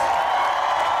Sanders.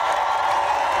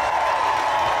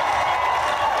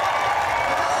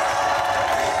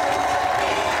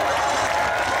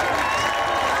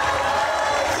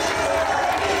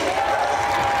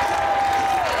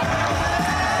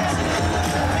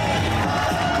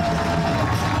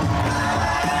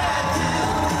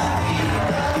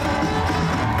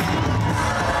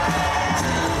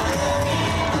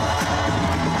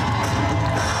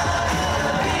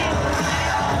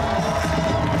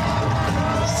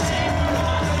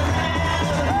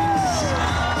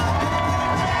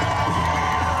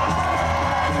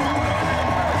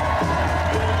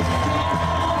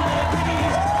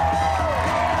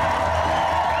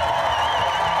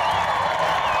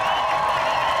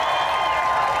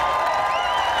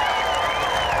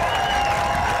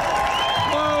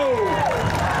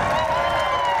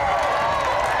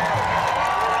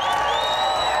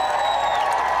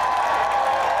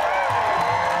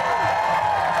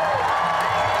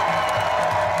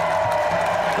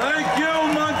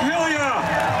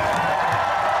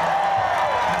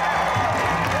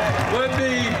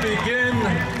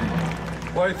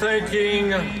 By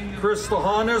thanking Chris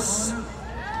Lahanis.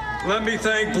 Let me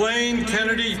thank Blaine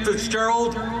Kennedy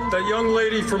Fitzgerald, that young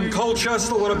lady from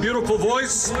Colchester, what a beautiful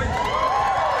voice.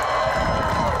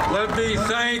 Let me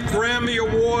thank Grammy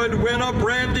Award winner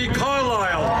Brandi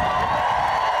Carlile.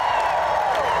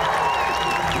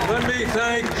 Let me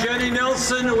thank Jenny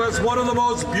Nelson, who has one of the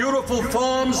most beautiful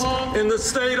farms in the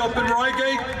state up in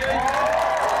Reigate.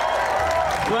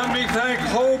 Let me thank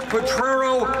Hope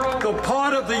Petrero, the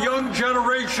part of the young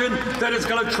generation that is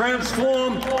going to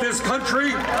transform this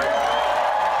country.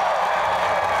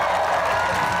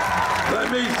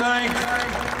 Let me thank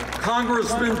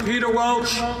Congressman Peter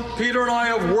Welch. Peter and I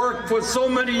have worked for so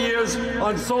many years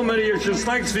on so many issues.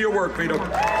 Thanks for your work, Peter.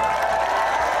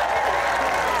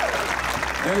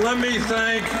 And let me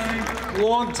thank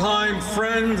longtime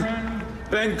friend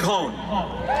Ben Cohen.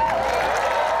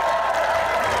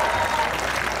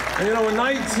 You know, in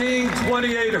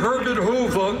 1928, Herbert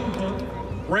Hoover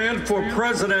ran for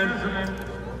president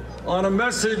on a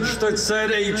message that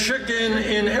said, "A chicken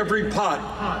in every pot."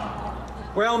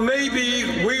 Well,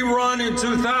 maybe we run in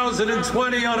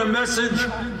 2020 on a message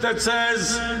that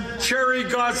says, "Cherry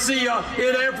Garcia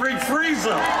in every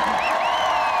freezer."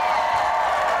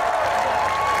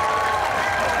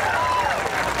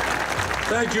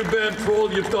 Thank you, Ben, for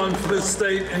all you've done for this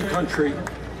state and country.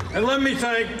 And let me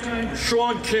thank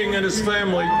Sean King and his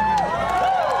family.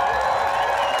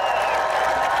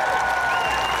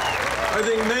 I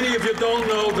think many of you don't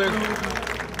know that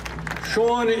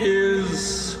Sean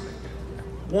is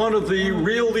one of the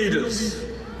real leaders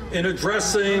in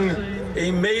addressing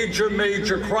a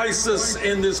major crisis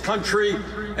in this country,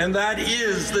 and that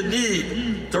is the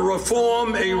need to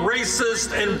reform a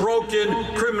racist and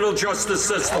broken criminal justice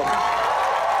system.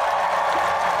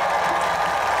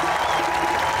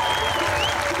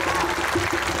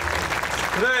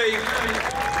 Today,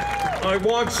 I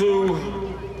want to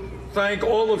thank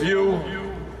all of you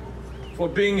for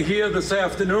being here this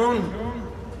afternoon.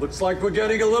 Looks like we're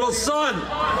getting a little sun.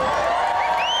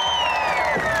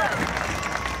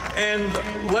 And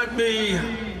let me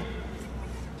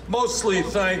mostly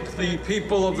thank the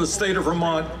people of the state of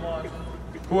Vermont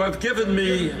who have given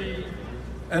me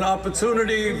an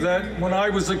opportunity that when I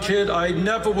was a kid I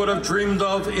never would have dreamed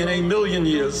of in a million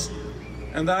years.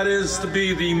 And that is to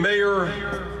be the mayor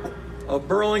of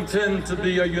Burlington, to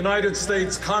be a United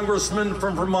States congressman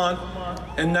from Vermont,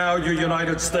 and now your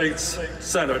United States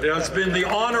Senator. It has been the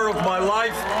honor of my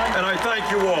life, and I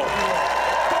thank you all.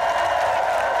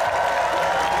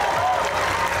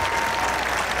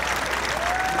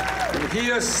 And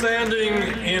here, standing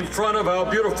in front of our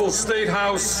beautiful State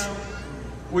House,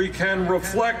 we can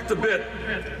reflect a bit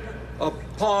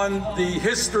upon the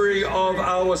history of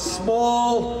our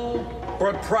small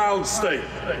but proud state.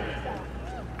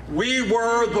 We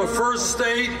were the first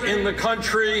state in the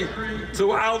country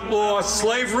to outlaw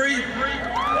slavery,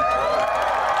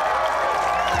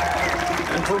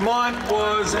 and Vermont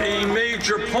was a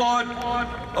major part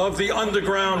of the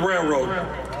Underground Railroad.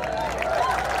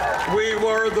 We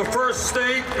were the first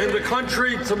state in the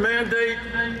country to mandate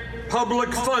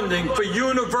public funding for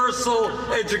universal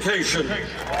education.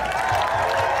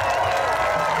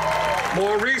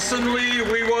 More recently,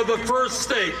 we were the first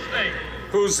state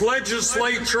whose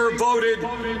legislature voted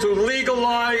to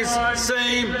legalize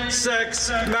same-sex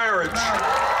marriage.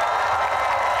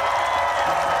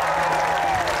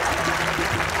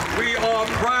 We are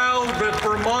proud that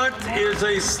Vermont is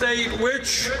a state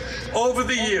which, over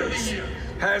the years,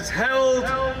 has held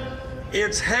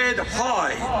its head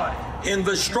high in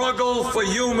the struggle for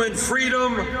human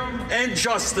freedom and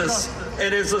justice,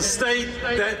 and is a state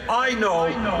that I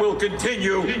know will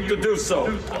continue to do so.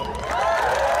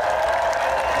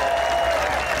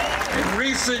 In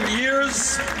recent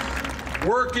years,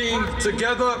 working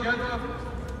together,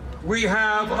 we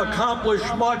have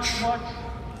accomplished much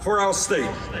for our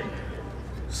state.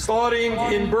 Starting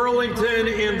in Burlington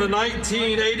in the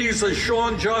 1980s, as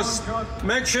Sean just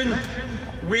mentioned,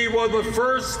 we were the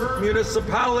first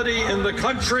municipality in the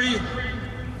country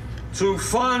to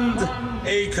fund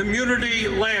a community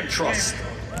land trust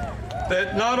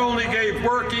that not only gave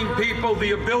working people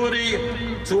the ability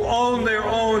to own their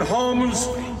own homes,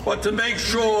 but to make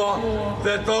sure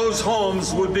that those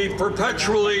homes would be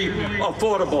perpetually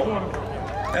affordable.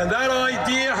 And that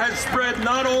idea has spread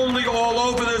not only all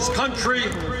over this country,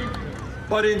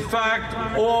 but in fact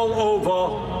all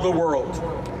over the world.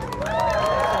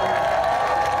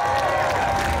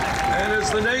 And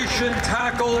as the nation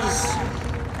tackles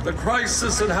the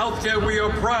crisis in healthcare, we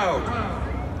are proud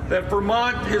that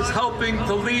Vermont is helping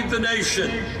to lead the nation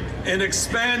in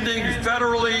expanding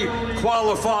federally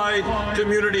qualified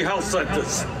community health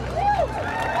centers.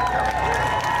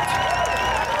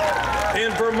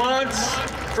 In Vermont,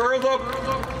 further,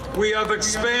 we have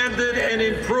expanded and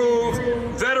improved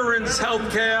veterans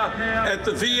health care at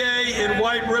the VA in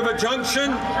White River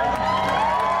Junction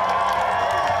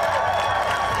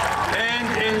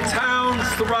and in towns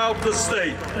throughout the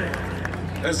state.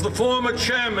 As the former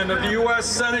chairman of the U.S.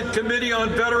 Senate Committee on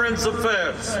Veterans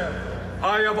Affairs,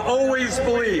 I have always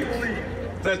believed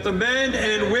that the men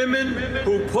and women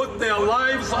who put their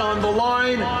lives on the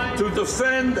line to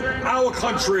defend our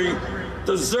country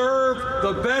deserve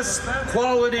the best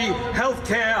quality health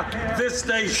care this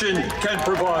nation can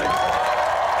provide.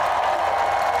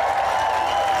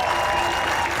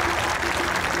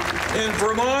 In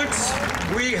Vermont,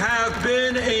 we have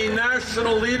been a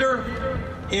national leader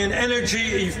in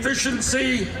energy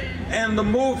efficiency and the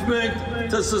movement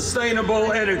to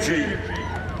sustainable energy.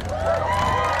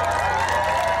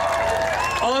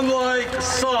 Unlike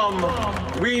some,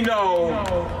 we know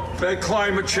that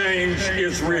climate change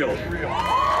is real.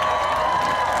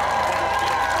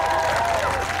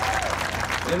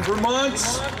 In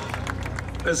Vermont,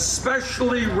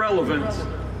 especially relevant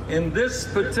in this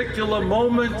particular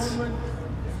moment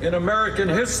in American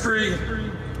history,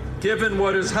 given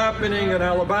what is happening in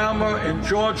Alabama and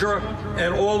Georgia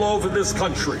and all over this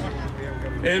country.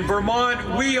 In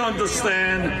Vermont, we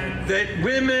understand that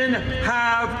women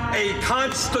have a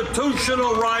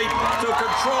constitutional right to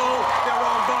control their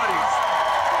own bodies.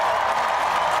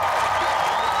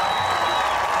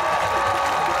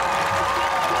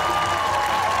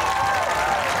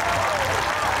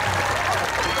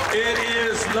 It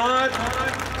is not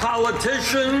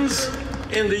politicians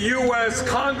in the U.S.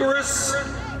 Congress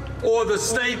or the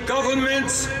state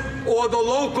governments or the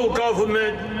local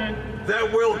government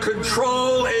that will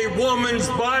control a woman's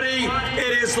body.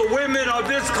 It is the women of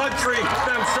this country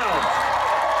themselves.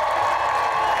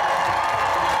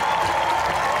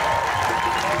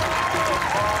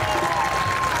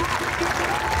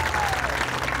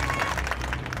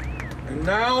 And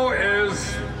now,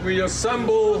 as we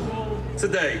assemble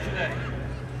today,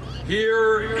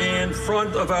 here in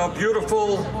front of our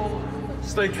beautiful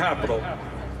state capitol,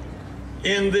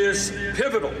 in this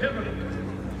pivotal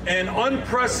and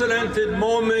unprecedented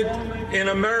moment in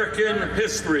American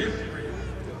history,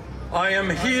 I am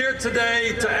here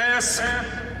today to ask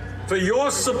for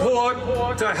your support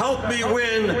to help me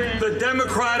win the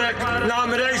Democratic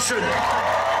nomination.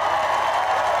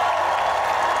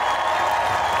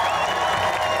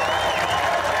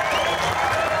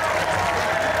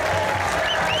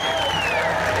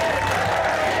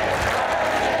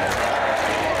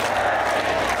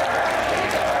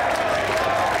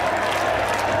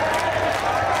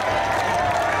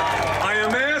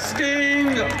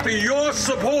 For your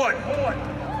support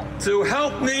to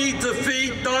help me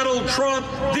defeat Donald Trump,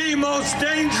 the most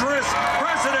dangerous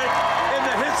president in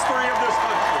the history of this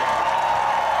country.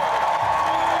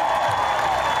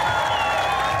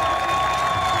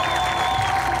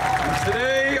 And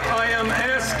today I am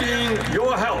asking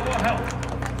your help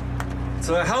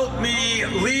to help me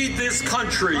lead this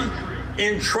country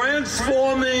in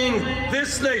transforming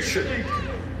this nation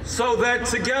so that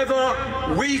together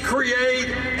we create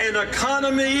an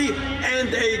economy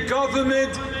and a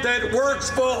government that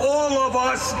works for all of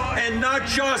us and not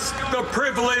just the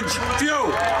privileged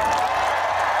few.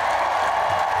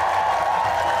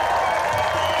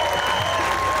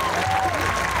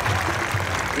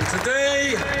 And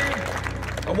today,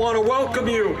 I want to welcome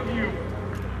you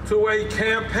to a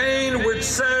campaign which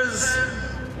says,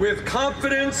 with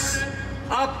confidence,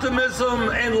 optimism,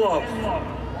 and love,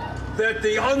 that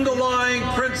the underlying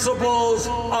principles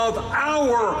of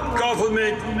our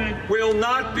government will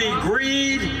not be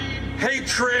greed,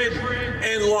 hatred,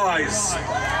 and lies.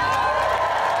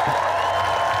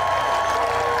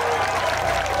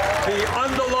 The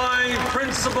underlying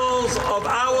principles of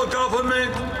our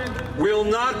government will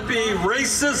not be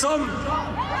racism,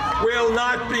 will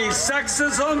not be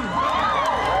sexism,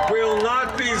 will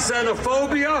not be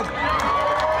xenophobia,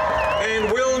 and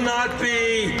will not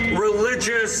be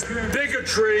religious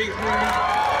bigotry.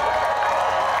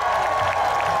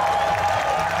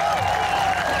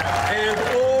 And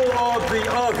all of the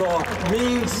other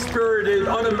mean-spirited,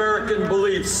 un-American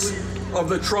beliefs of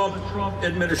the Trump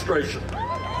administration.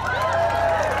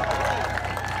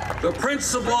 The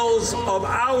principles of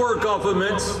our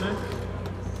government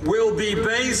will be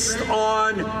based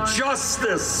on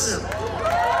justice.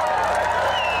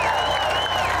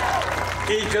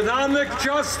 Economic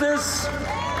justice,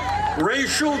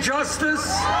 racial justice,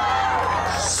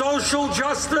 social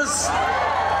justice,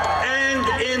 and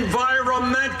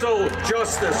environmental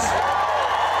justice.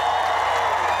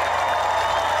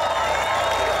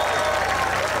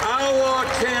 Our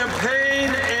campaign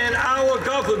and our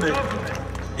government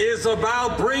is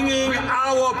about bringing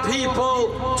our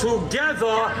people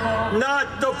together,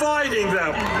 not dividing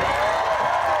them.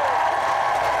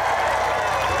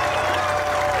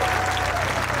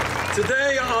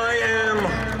 Today, I am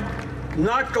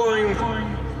not going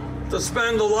to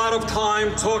spend a lot of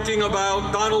time talking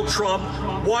about Donald Trump,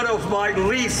 one of my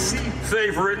least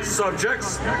favorite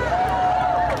subjects,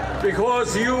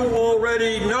 because you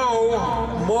already know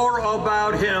more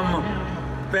about him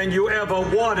than you ever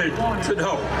wanted to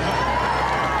know.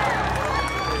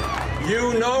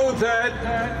 You know that,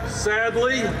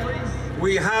 sadly,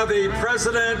 we have a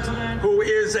president who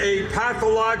is a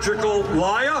pathological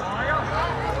liar,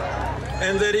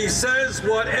 and that he says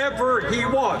whatever he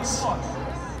wants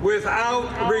without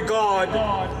regard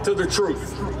to the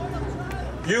truth.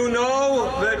 You know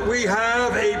that we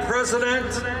have a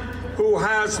president who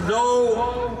has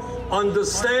no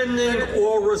understanding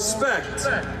or respect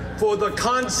for the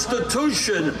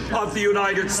Constitution of the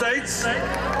United States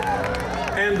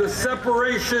and the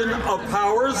separation of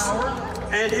powers,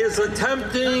 and is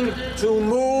attempting to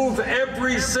move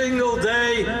every single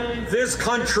day this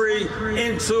country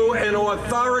into an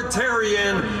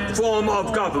authoritarian form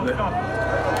of government.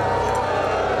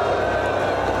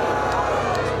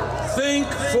 Think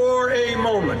for a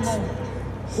moment,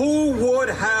 who would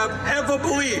have ever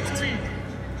believed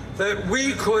that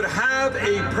we could have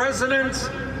a president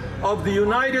of the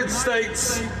United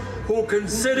States who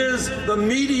considers the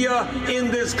media in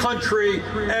this country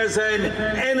as an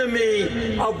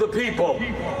enemy of the people,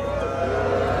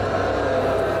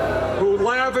 who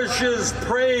lavishes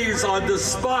praise on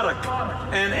despotic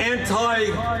and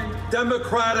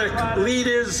anti-democratic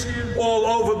leaders all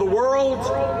over the world,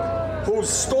 who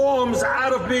storms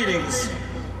out of meetings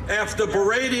after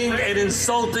berating and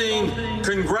insulting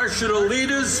congressional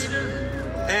leaders,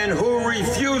 and who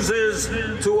refuses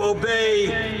to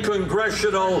obey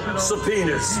congressional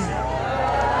subpoenas.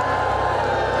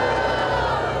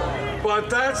 But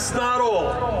that's not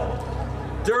all.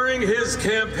 During his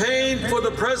campaign for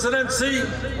the presidency,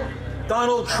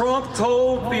 Donald Trump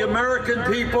told the American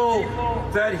people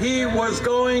that he was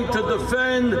going to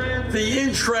defend the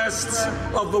interests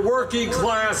of the working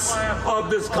class of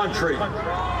this country.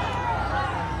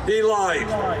 He lied.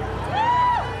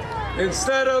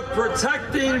 Instead of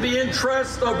protecting the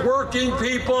interests of working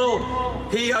people,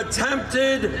 he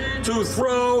attempted to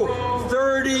throw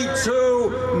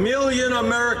 32 million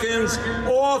Americans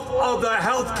off of the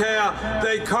health care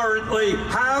they currently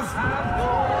have.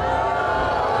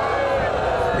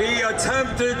 He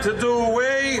attempted to do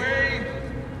away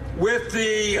with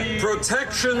the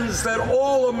protections that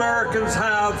all Americans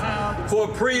have for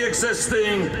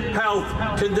pre-existing health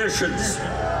conditions.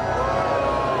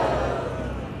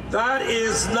 That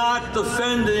is not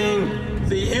defending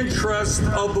the interest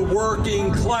of the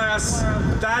working class.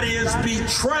 That is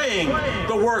betraying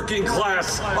the working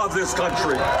class of this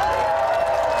country.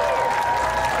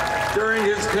 During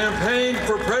his campaign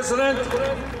for president,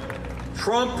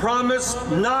 Trump promised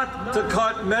not to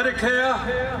cut Medicare,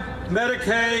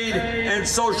 Medicaid, and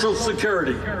Social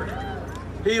Security.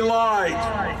 He lied.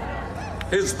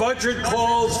 His budget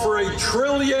calls for $1.5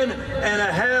 trillion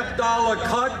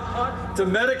cut to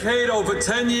Medicaid over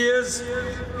 10 years,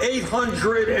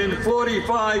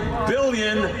 $845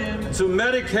 billion to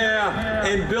Medicare,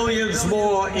 and billions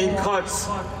more in cuts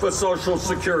for Social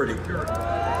Security.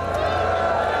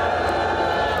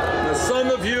 Now, some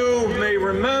of you may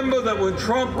remember that when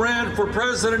Trump ran for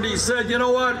president, he said, you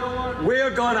know what,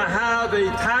 we're going to have a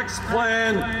tax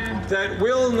plan that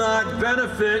will not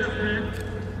benefit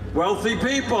wealthy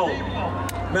people.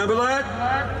 Remember that?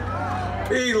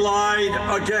 He lied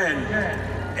again.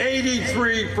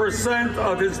 83%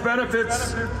 of his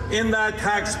benefits in that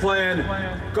tax plan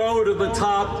go to the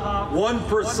top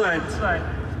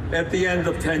 1% at the end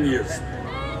of 10 years.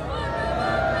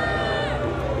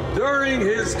 During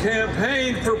his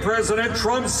campaign for president,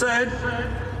 Trump said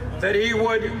that he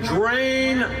would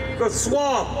drain the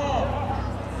swamp.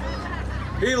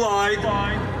 He lied.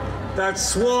 That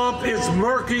swamp is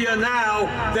murkier now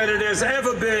than it has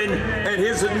ever been, and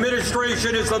his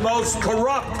administration is the most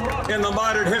corrupt in the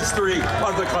modern history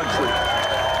of the country.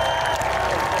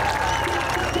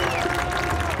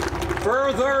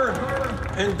 Further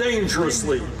and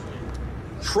dangerously,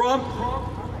 Trump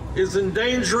is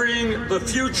endangering the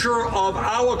future of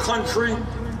our country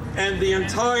and the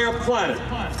entire planet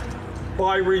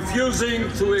by refusing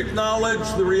to acknowledge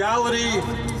the reality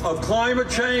of climate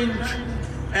change,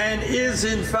 and is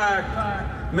in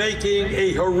fact making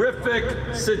a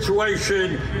horrific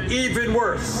situation even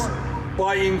worse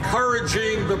by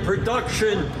encouraging the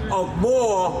production of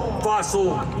more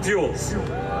fossil fuels.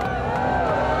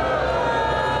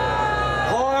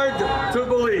 Hard to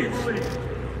believe.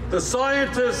 The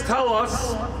scientists tell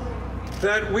us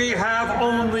that we have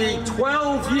only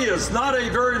 12 years, not a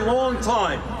very long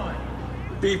time,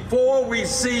 before we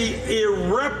see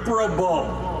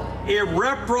irreparable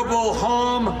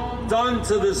harm done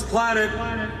to this planet,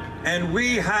 and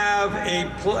we have a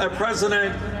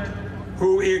president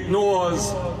who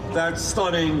ignores that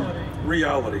stunning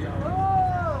reality.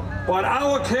 But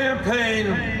our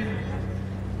campaign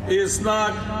is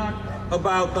not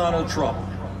about Donald Trump.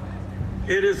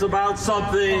 It is about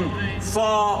something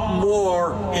far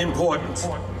more important.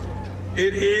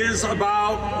 It is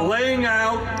about laying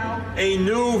out a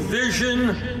new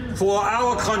vision for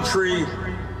our country,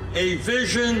 a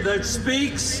vision that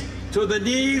speaks to the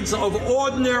needs of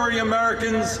ordinary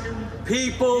Americans,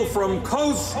 people from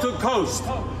coast to coast,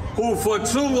 who for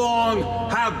too long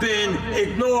have been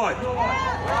ignored.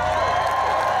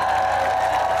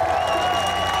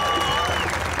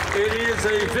 It is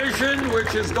a vision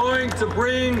which is going to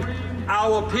bring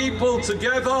our people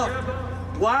together,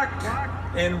 black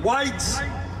and white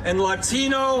and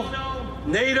Latino,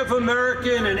 Native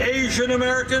American and Asian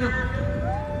American,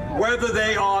 whether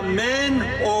they are men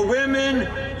or women,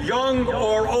 young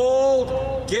or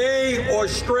old, gay or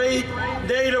straight,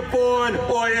 native-born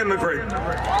or immigrant.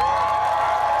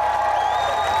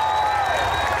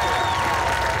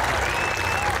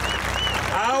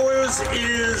 Ours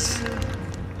is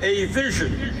a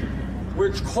vision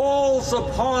which calls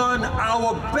upon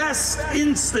our best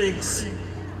instincts,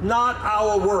 not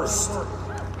our worst.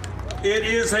 It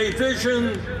is a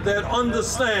vision that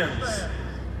understands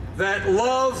that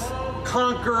love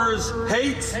conquers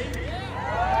hate,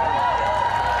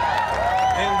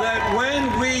 and that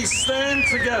when we stand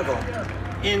together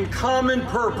in common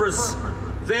purpose,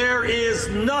 there is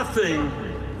nothing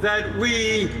that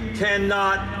we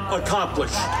cannot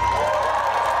accomplish.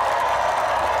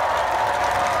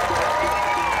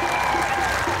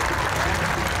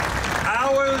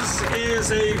 Ours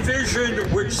is a vision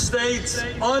which states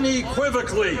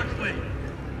unequivocally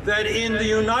that in the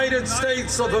United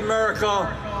States of America,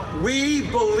 we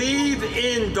believe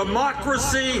in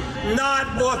democracy, not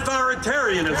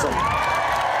authoritarianism.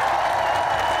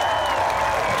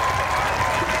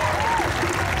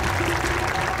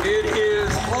 It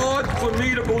is hard for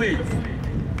me to believe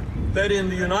that in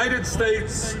the United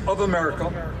States of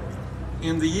America,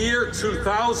 in the year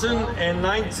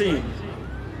 2019,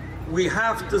 we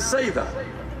have to say that,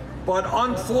 but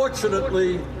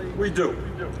unfortunately, we do.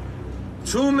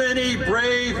 Too many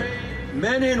brave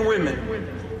men and women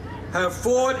have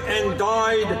fought and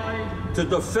died to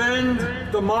defend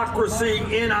democracy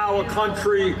in our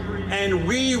country, and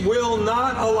we will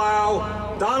not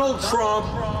allow Donald Trump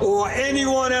or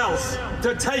anyone else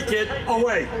to take it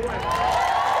away.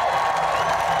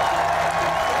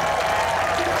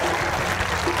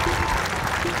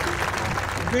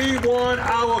 We want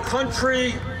our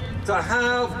country to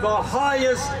have the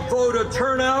highest voter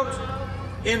turnout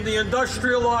in the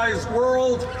industrialized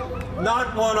world,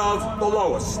 not one of the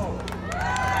lowest.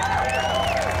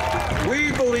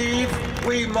 We believe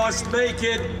we must make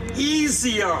it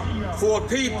easier for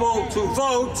people to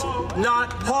vote,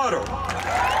 not harder.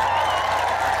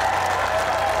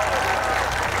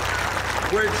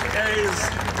 Which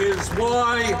is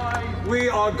why we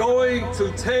are going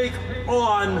to take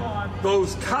on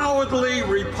those cowardly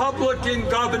Republican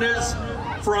governors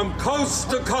from coast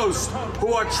to coast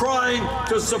who are trying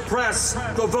to suppress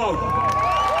the vote.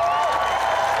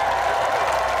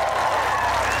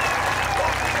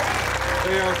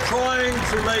 They are trying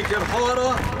to make it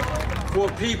harder for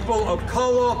people of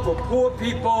color, for poor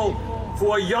people,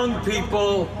 for young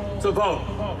people to vote.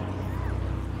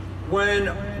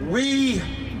 When we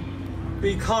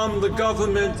become the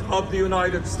government of the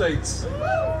United States,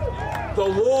 the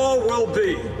law will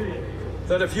be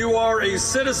that if you are a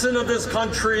citizen of this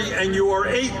country and you are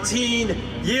 18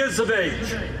 years of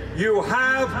age, you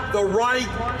have the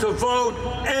right to vote.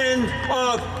 End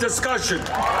of discussion.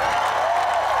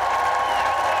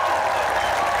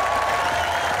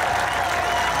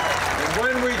 And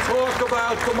when we talk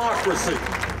about democracy,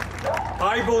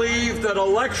 I believe that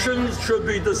elections should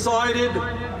be decided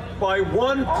by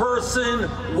one person,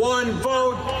 one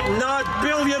vote, not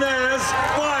billionaires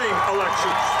buying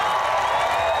elections.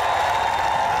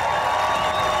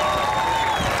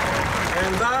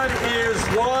 And that is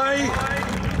why,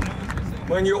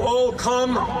 when you all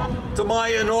come to my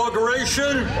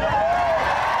inauguration,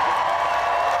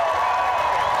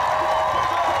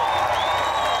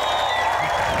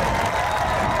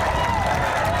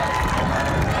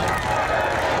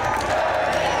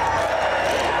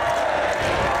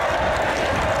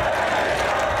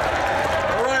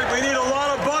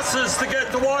 to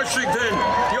get to Washington.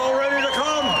 You all ready to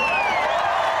come?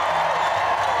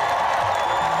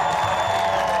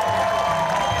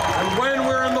 And when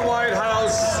we're in the White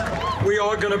House, we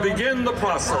are going to begin the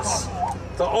process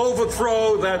to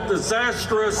overthrow that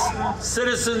disastrous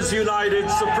Citizens United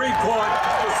Supreme Court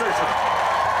decision.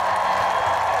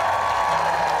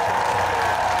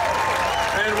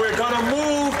 And we're going to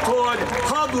move toward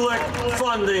public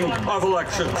funding of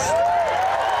elections.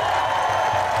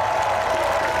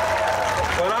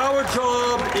 But our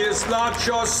job is not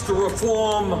just to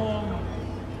reform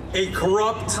a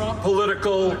corrupt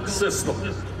political system.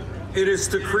 It is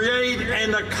to create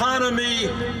an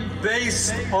economy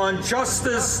based on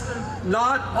justice,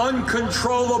 not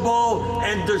uncontrollable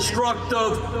and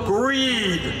destructive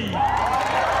greed.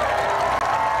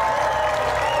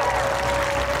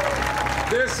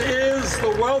 This is the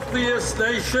wealthiest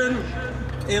nation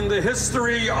in the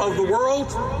history of the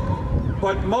world.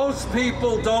 But most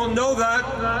people don't know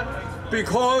that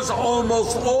because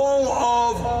almost all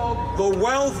of the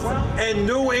wealth and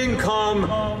new income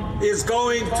is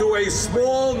going to a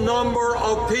small number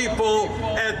of people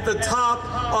at the top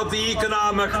of the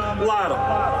economic ladder.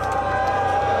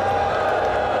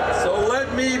 So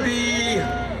let me be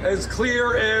as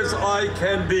clear as I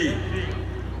can be.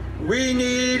 We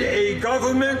need a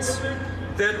government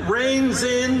that reins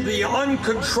in the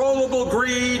uncontrollable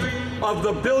greed of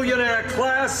the billionaire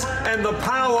class and the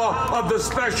power of the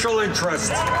special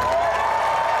interests.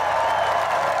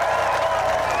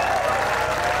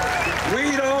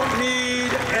 We don't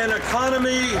need an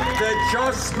economy that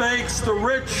just makes the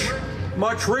rich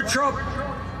much richer.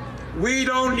 We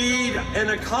don't need an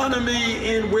economy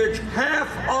in which half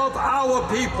of our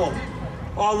people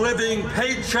are living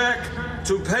paycheck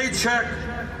to paycheck,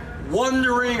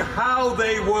 wondering how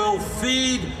they will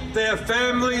feed their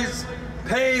families,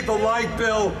 pay the light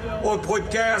bill, or put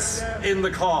gas in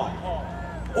the car.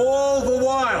 All the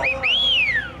while,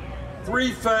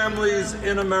 3 families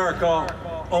in America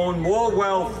own more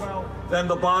wealth than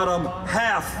the bottom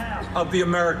half of the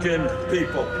American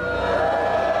people.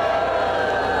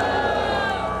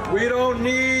 We don't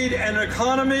need an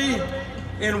economy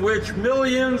in which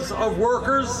millions of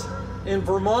workers in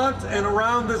Vermont and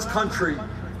around this country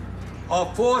are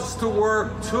forced to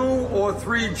work 2 or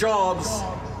 3 jobs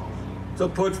to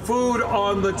put food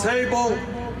on the table,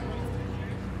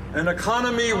 an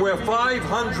economy where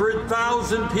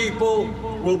 500,000 people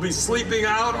will be sleeping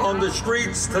out on the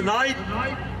streets tonight,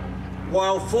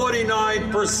 while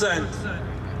 49%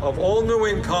 of all new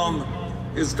income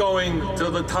is going to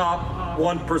the top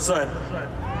 1%.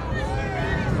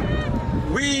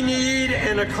 We need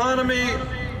an economy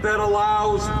that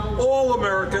allows all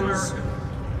Americans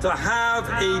to have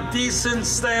a decent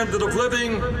standard of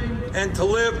living and to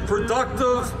live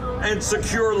productive and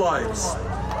secure lives.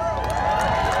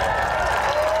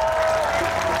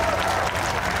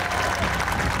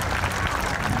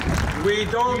 We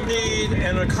don't need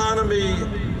an economy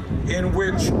in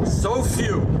which so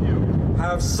few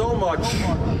have so much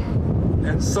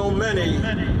and so many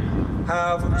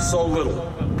have so little.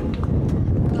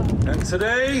 And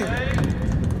today,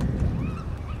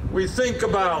 we think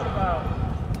about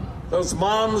those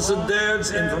moms and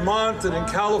dads in Vermont and in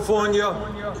California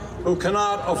who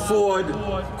cannot afford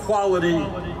quality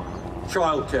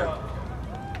childcare.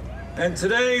 And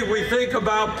today we think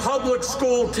about public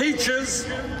school teachers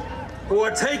who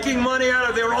are taking money out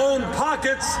of their own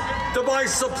pockets to buy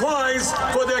supplies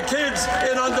for their kids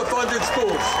in underfunded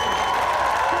schools.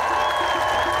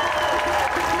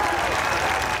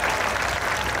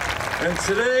 And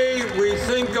today we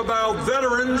think about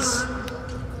veterans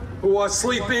who are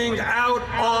sleeping out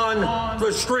on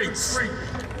the streets.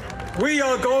 We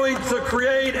are going to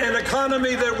create an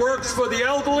economy that works for the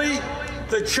elderly,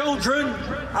 the children,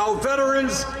 our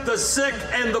veterans, the sick,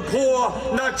 and the poor,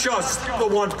 not just the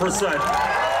 1%.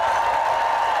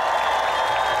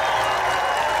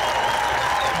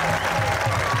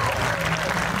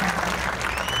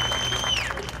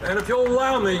 And if you'll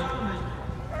allow me,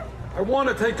 I want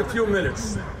to take a few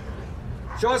minutes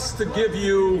just to give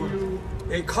you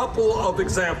a couple of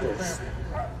examples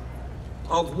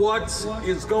of what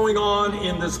is going on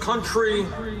in this country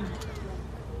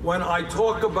when I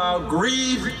talk about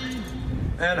greed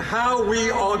and how we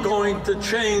are going to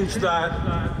change that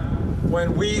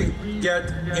when we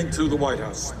get into the White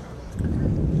House.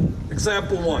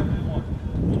 Example one.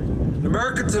 In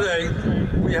America today,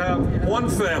 we have one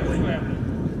family,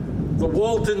 the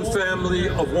Walton family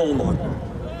of Walmart.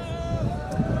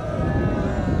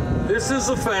 This is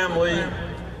a family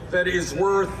that is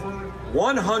worth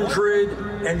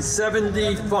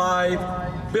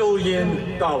 $175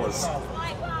 billion.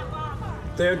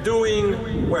 They're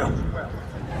doing well.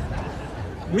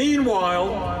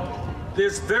 Meanwhile,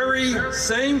 this very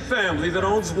same family that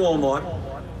owns Walmart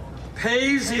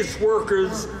pays its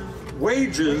workers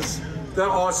wages that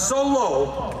are so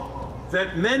low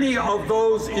that many of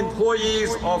those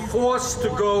employees are forced to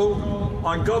go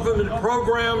on government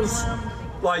programs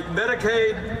like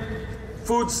Medicaid,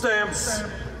 food stamps,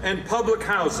 and public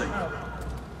housing.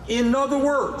 In other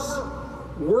words,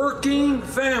 working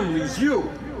families, you,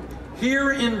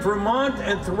 here in Vermont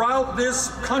and throughout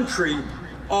this country,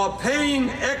 are paying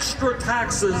extra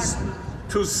taxes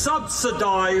to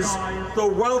subsidize the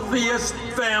wealthiest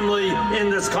family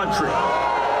in this country.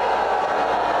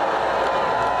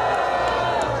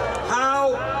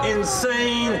 How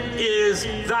insane is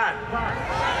that?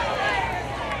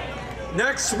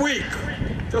 Next week,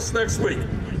 just next week,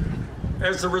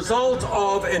 as a result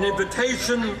of an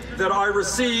invitation that I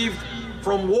received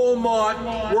from Walmart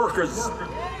workers,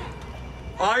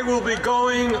 I will be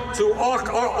going to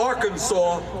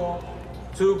Arkansas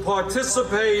to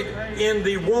participate in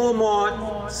the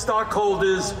Walmart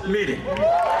stockholders meeting. Now,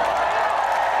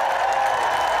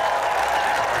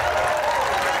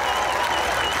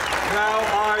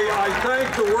 I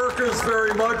thank the workers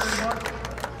very much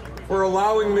for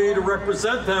allowing me to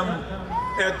represent them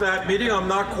at that meeting. I'm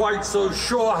not quite so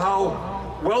sure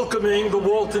how welcoming the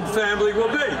Walton family will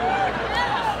be.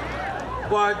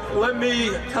 But let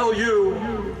me tell you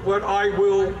what I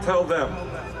will tell them.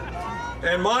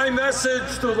 And my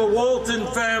message to the Walton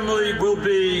family will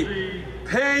be,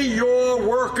 pay your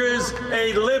workers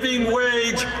a living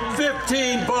wage,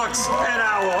 $15 an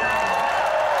hour.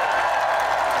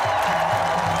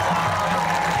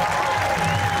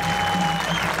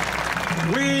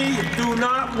 We do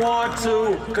not want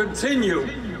to continue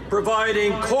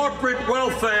providing corporate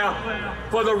welfare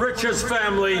for the richest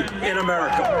family in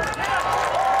America.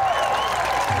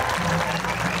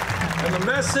 And the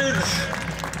message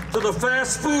to the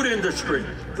fast food industry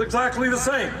is exactly the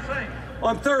same.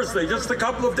 On Thursday, just a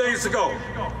couple of days ago,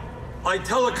 I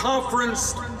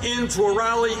teleconferenced into a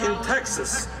rally in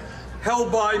Texas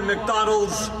held by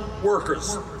McDonald's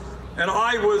workers. And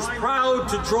I was proud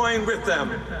to join with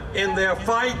them in their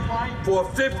fight for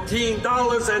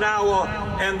 $15 an hour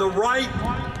and the right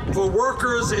for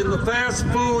workers in the fast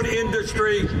food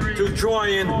industry to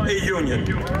join a union.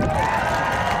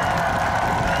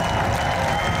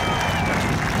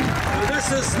 Now, this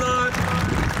is not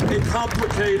a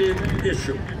complicated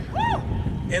issue.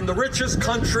 In the richest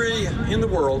country in the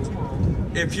world,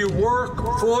 if you work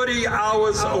 40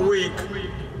 hours a week,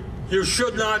 you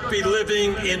should not be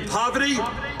living in poverty,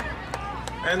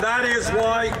 and that is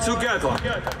why together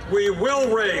we will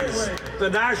raise the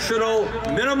national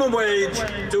minimum wage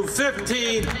to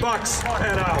 $15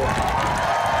 an hour.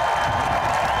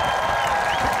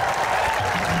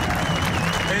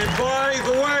 And by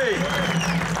the way,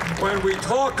 when we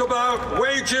talk about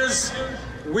wages,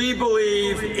 we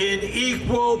believe in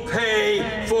equal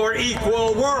pay for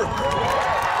equal work.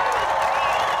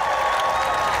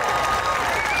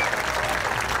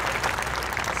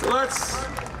 So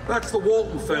that's the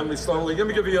Walton family story. Let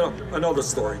me give you another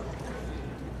story.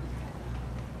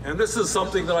 And this is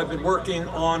something that I've been working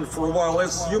on for a while.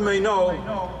 As you may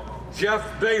know, Jeff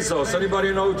Bezos.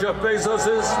 Anybody know who Jeff Bezos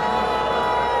is?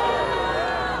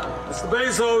 Mr.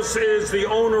 Bezos is the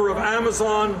owner of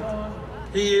Amazon.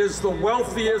 He is the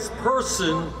wealthiest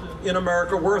person in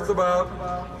America, worth about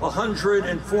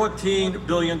 $114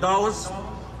 billion.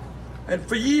 And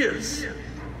for years,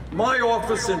 my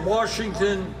office in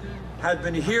Washington had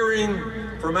been hearing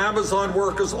from Amazon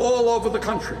workers all over the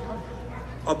country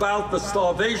about the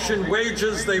starvation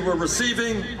wages they were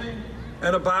receiving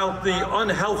and about the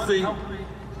unhealthy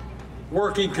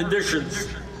working conditions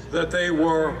that they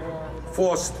were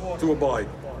forced to abide.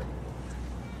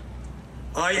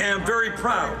 I am very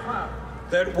proud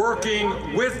that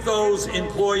working with those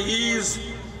employees,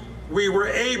 we were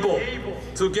able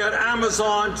to get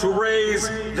Amazon to raise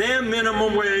their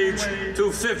minimum wage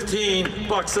to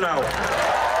 $15 an hour.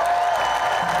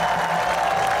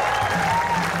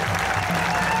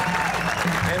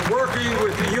 And working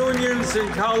with the unions in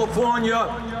California,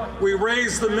 we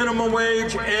raised the minimum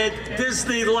wage at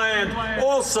Disneyland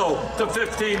also to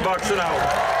 $15 an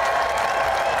hour.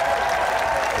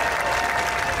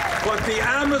 But the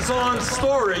Amazon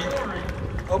story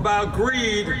about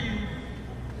greed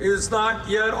is not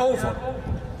yet over.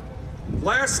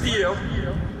 Last year,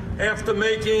 after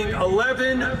making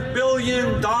 $11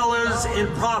 billion in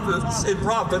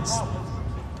profits,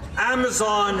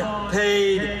 Amazon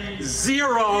paid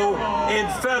zero in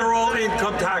federal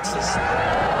income taxes.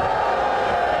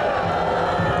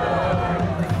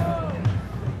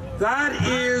 That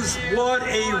is what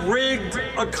a rigged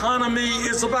economy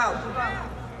is about.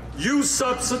 You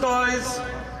subsidize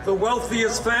the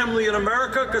wealthiest family in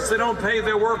America because they don't pay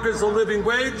their workers a living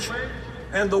wage,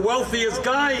 and the wealthiest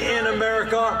guy in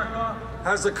America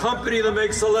has a company that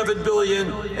makes $11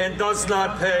 billion and does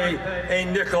not pay a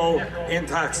nickel in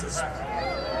taxes.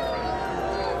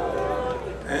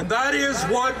 And that is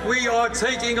what we are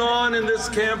taking on in this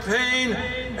campaign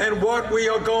and what we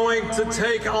are going to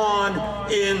take on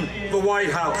in the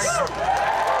White House.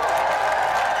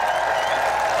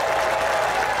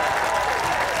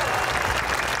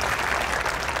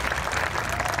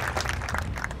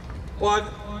 But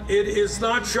it is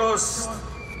not just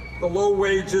the low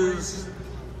wages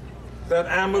that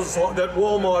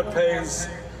Walmart pays,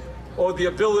 or the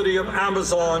ability of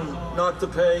Amazon not to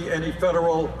pay any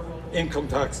federal income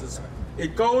taxes.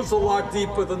 It goes a lot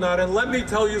deeper than that. And let me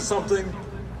tell you something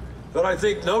that I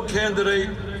think no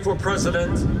candidate for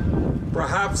president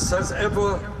perhaps has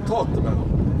ever talked about.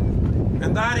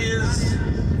 And that is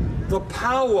the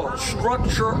power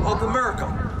structure of America.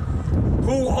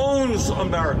 Who owns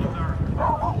America?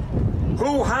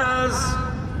 Who has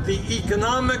the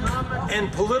economic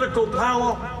and political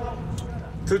power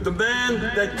to demand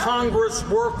that Congress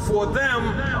work for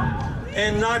them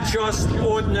and not just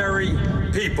ordinary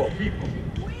people?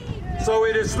 So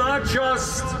it is not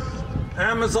just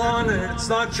Amazon and it's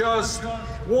not just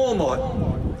Walmart.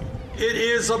 It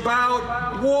is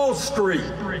about Wall Street,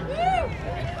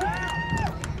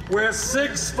 where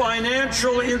 6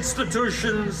 financial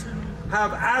institutions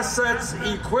have assets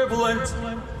equivalent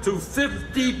to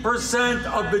 50%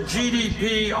 of the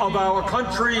GDP of our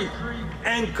country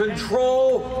and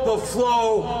control the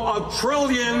flow of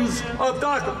trillions of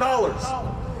dollars.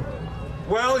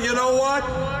 Well, you know what?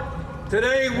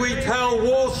 Today we tell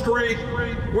Wall Street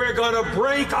we're going to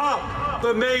break up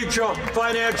the major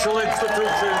financial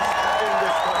institutions in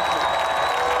this country.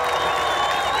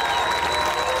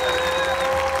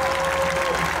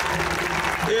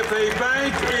 If a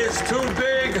bank is too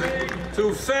big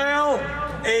to fail,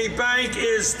 a bank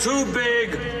is too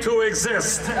big to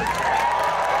exist.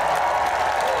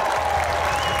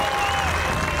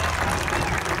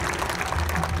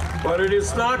 But it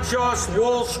is not just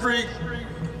Wall Street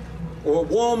or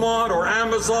Walmart or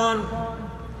Amazon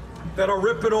that are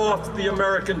ripping off the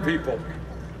American people.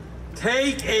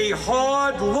 Take a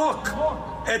hard look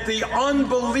at the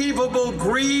unbelievable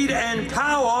greed and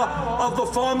power of the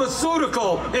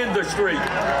pharmaceutical industry.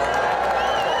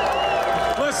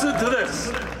 Listen to this.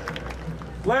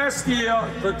 Last year,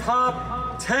 the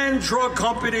top 10 drug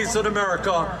companies in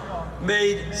America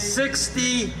made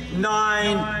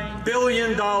 $69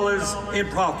 billion in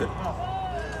profit.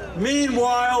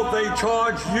 Meanwhile, they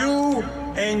charge you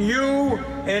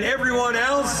and everyone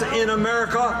else in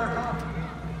America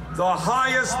the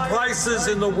highest prices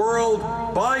in the world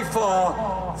by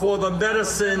far for the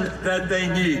medicine that they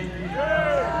need.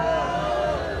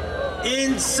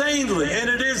 insanely, and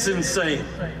it is insane,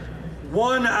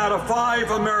 1 out of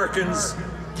 5 Americans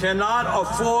cannot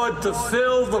afford to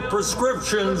fill the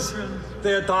prescriptions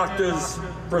their doctors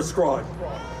prescribe.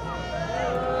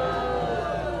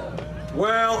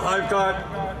 Well, I've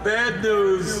got bad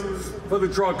news for the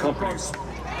drug companies.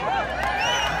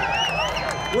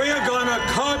 We are going to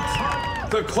cut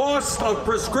the cost of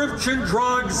prescription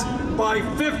drugs by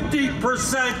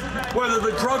 50%, whether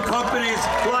the drug companies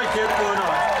like it or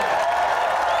not.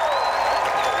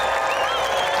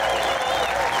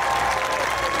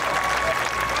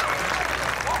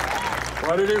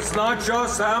 But it is not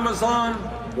just Amazon,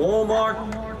 Walmart,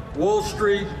 Wall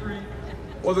Street,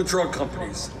 or the drug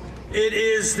companies. It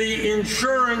is the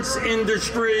insurance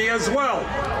industry as well.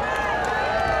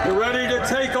 You ready to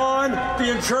take on the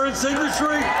insurance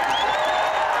industry?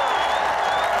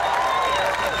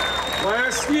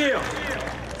 Last year,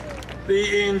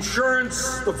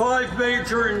 the 5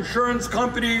 major insurance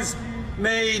companies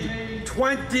made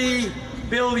 $20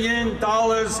 billion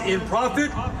in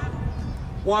profit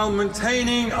while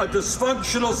maintaining a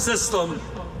dysfunctional system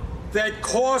that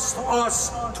cost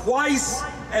us twice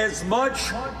as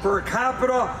much per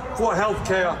capita for health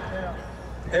care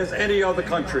as any other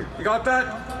country. You got that?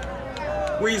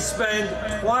 We spend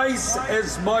twice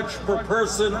as much per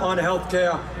person on health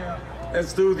care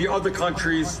as do the other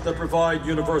countries that provide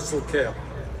universal care.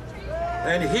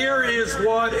 And here is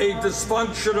what a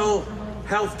dysfunctional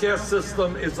healthcare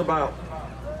system is about.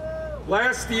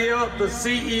 Last year, the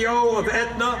CEO of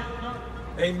Aetna,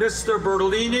 a Mr.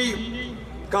 Bertolini,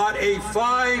 got a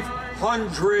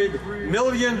 $500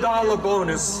 million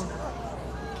bonus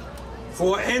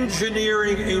for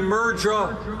engineering a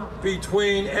merger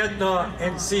between Aetna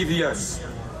and CVS.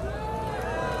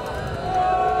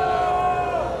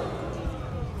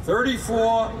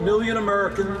 34 million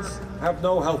Americans have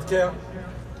no health care.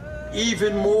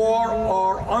 Even more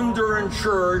are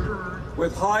underinsured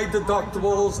with high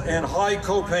deductibles and high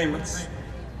co-payments.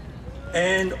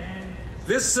 And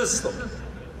this system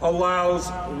allows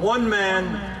one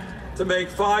man to make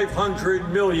 $500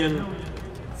 million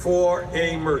for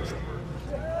a merger.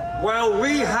 Well,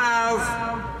 we have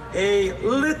a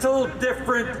little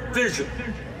different vision,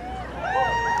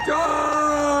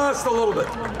 just a little bit,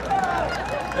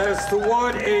 as to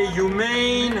what a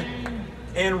humane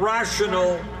and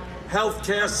rational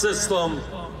healthcare system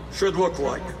should look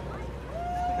like.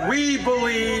 We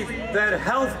believe that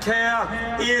health care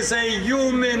is a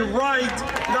human right,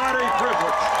 not a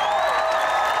privilege.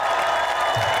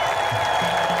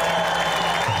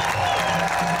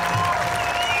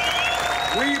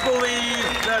 We believe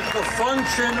that the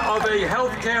function of a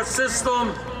healthcare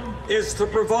system is to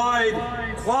provide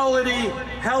quality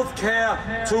health care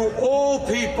to all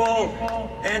people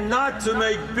and not to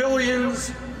make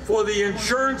billions for the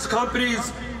insurance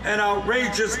companies and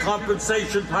outrageous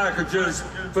compensation packages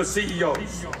for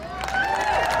CEOs.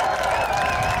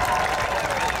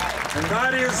 And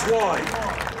that is why,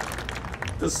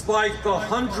 despite the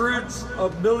hundreds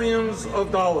of millions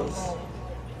of dollars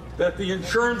that the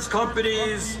insurance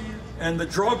companies and the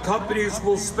drug companies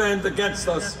will spend against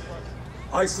us,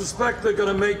 I suspect they're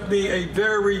going to make me a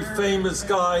very famous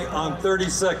guy on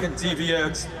 30-second TV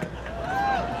ads.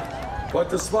 But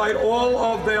despite all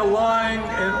of their lying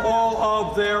and all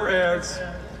of their ads,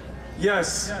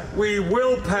 yes, we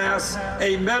will pass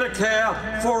a Medicare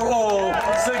for all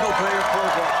single-payer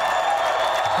program.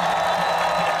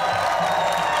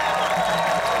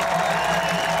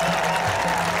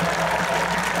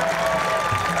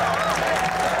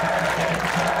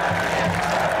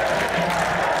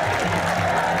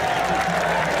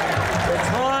 The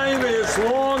time is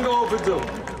long overdue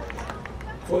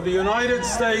for the United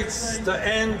States to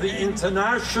end the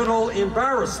international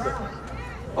embarrassment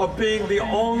of being the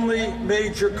only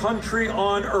major country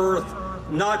on earth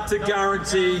not to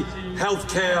guarantee health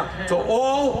care to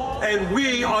all, and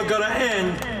we are going to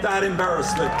end that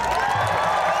embarrassment.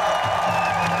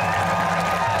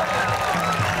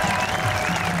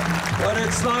 But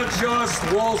it's not just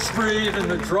Wall Street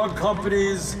and the drug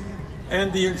companies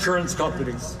and the insurance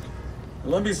companies.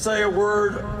 Let me say a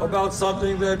word about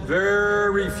something that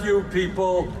very few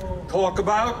people talk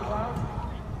about,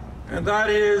 and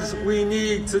that is we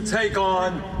need to take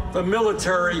on the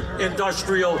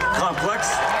military-industrial complex.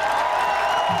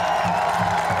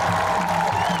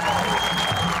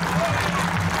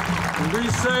 And we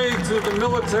say to the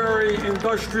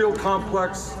military-industrial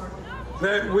complex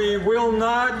that we will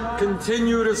not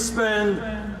continue to spend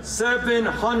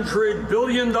 $700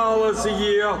 billion a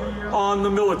year on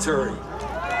the military.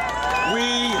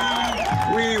 We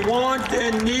want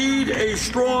and need a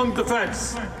strong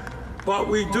defense, but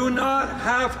we do not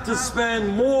have to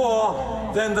spend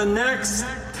more than the next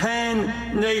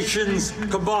 10 nations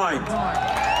combined.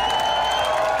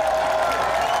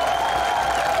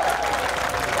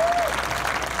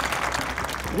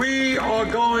 We are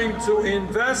going to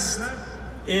invest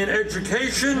in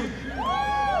education.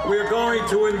 We're going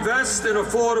to invest in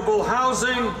affordable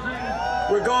housing.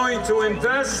 We're going to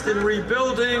invest in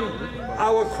rebuilding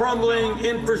our crumbling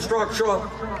infrastructure.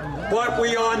 But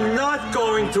we are not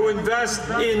going to invest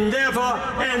in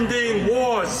never-ending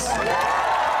wars.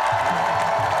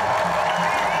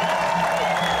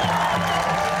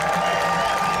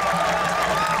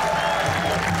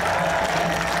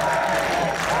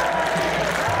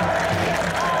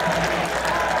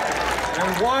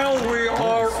 While we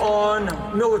are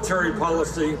on military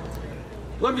policy,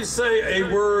 let me say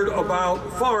a word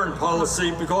about foreign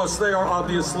policy because they are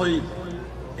obviously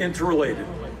interrelated.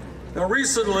 Now,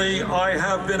 recently, I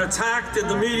have been attacked in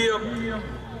the media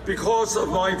because of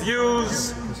my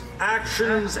views,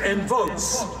 actions, and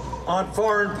votes on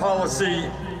foreign policy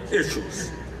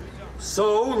issues.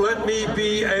 So let me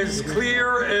be as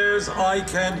clear as I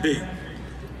can be.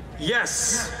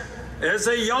 Yes, as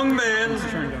a young man,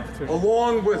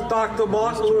 along with Dr.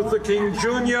 Martin Luther King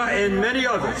Jr. and many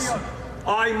others,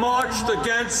 I marched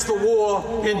against the war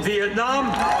in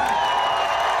Vietnam.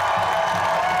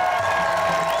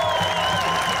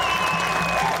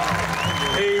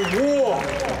 A war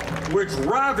which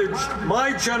ravaged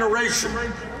my generation,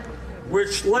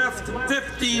 which left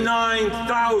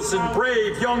 59,000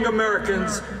 brave young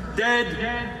Americans dead,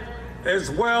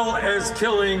 as well as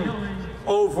killing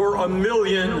over 1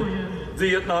 million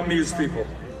Vietnamese people.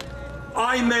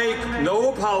 I make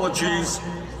no apologies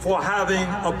for having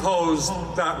opposed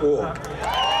that war.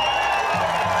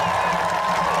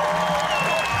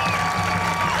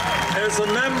 As a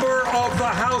member of the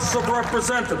House of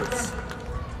Representatives,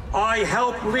 I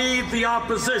helped lead the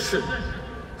opposition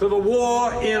to the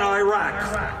war in Iraq.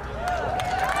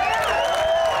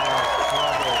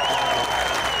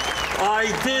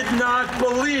 I did not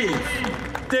believe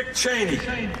Dick Cheney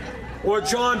or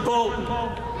John Bolton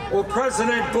or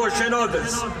President Bush and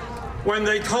others when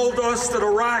they told us that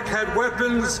Iraq had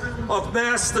weapons of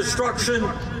mass destruction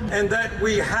and that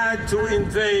we had to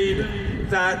invade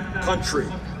that country.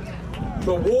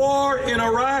 The war in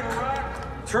Iraq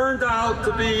turned out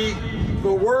to be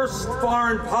the worst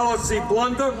foreign policy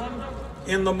blunder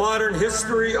in the modern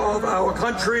history of our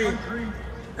country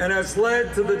and has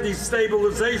led to the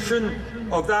destabilization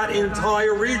of that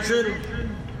entire region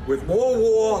with more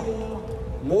war,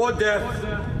 more death,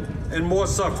 and more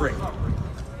suffering.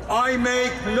 I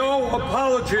make no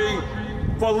apology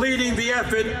for leading the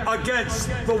effort against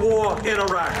the war in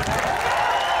Iraq.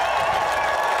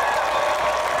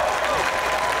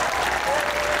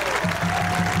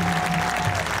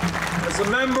 As a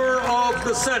member of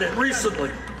the Senate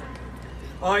recently,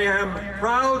 I am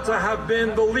proud to have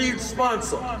been the lead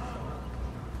sponsor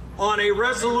on a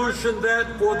resolution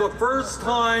that, for the first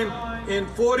time in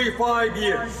 45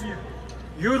 years,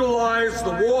 utilized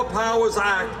the War Powers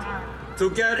Act to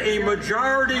get a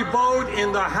majority vote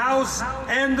in the House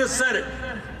and the Senate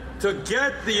to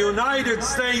get the United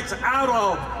States out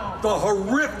of the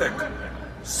horrific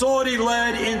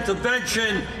Saudi-led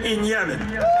intervention in Yemen.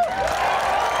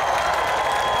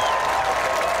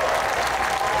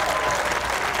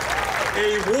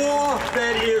 A war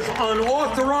that is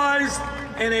unauthorized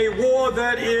and a war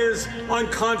that is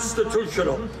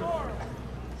unconstitutional.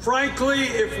 Frankly,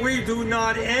 if we do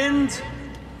not end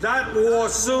that war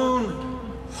soon,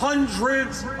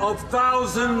 hundreds of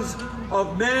thousands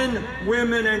of men,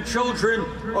 women, and children,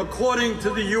 according to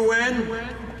the UN,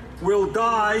 will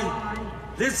die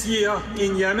this year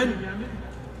in Yemen,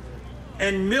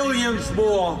 and millions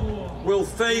more will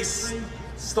face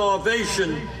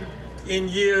starvation in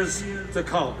years to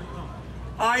come.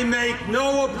 I make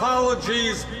no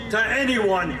apologies to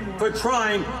anyone for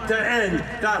trying to end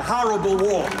that horrible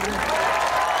war.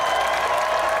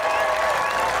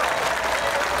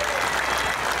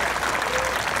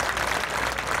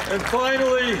 And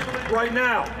finally, right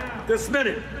now, this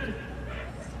minute,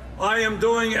 I am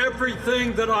doing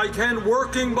everything that I can,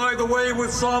 working, by the way,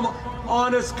 with some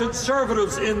honest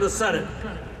conservatives in the Senate,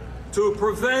 to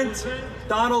prevent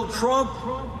Donald Trump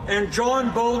and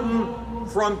John Bolton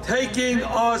from taking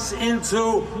us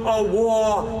into a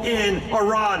war in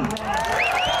Iran.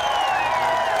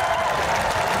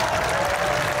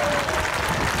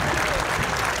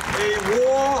 A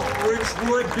war which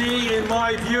would be, in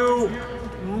my view,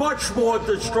 much more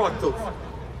destructive,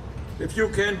 if you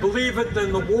can believe it,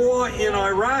 than the war in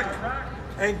Iraq,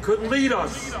 and could lead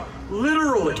us,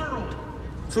 literally,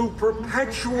 to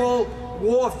perpetual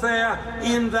warfare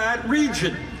in that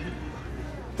region.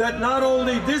 That not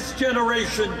only this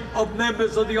generation of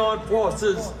members of the armed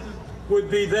forces would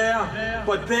be there,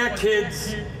 but their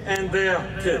kids and their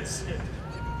kids.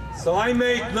 So I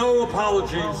make no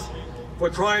apologies for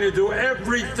trying to do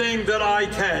everything that I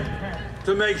can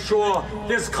to make sure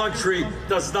this country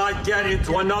does not get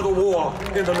into another war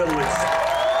in the Middle East.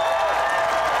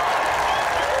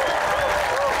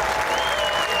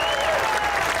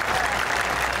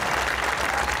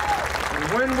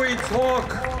 And when we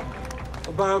talk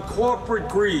about corporate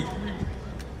greed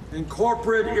and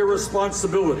corporate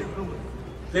irresponsibility,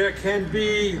 there can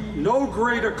be no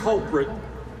greater culprit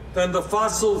than the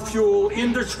fossil fuel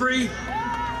industry,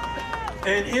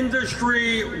 an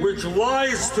industry which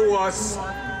lies to us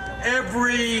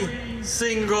every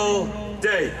single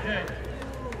day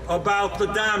about the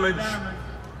damage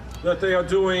that they are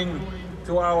doing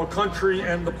to our country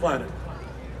and the planet.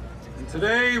 And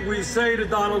today we say to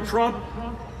Donald Trump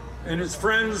and his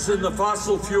friends in the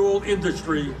fossil fuel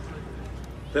industry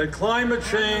that climate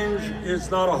change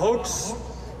is not a hoax,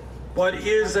 but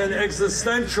is an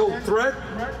existential threat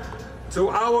to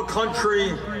our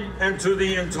country and to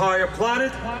the entire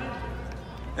planet.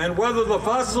 And whether the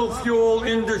fossil fuel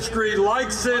industry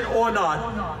likes it or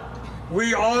not,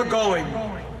 we are going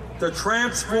to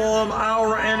transform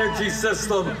our energy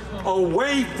system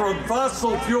away from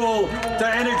fossil fuel to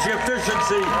energy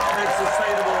efficiency and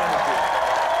sustainable energy.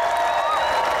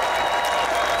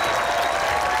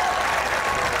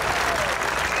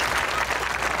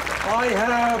 I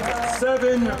have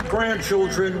 7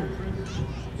 grandchildren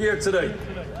here today.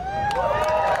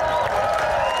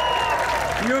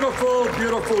 Beautiful,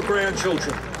 beautiful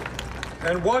grandchildren.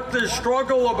 And what this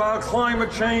struggle about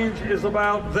climate change is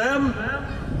about them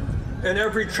and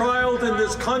every child in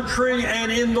this country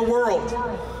and in the world.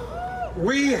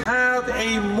 We have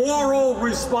a moral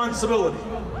responsibility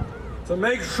to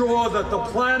make sure that the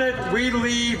planet we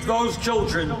leave those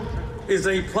children is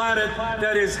a planet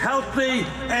that is healthy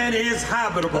and is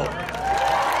habitable.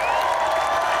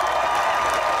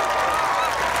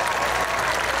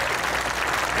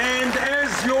 And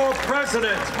as your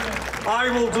president, I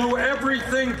will do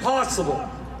everything possible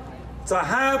to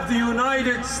have the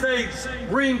United States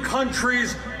bring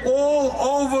countries all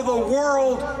over the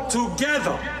world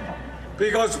together,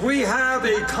 because we have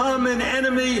a common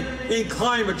enemy in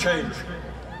climate change.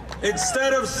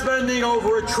 Instead of spending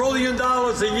over $1 trillion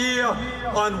a year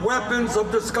on weapons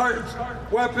of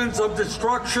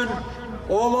destruction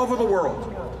all over the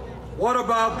world, what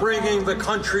about bringing the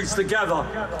countries together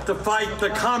to fight the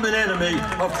common enemy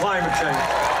of climate change?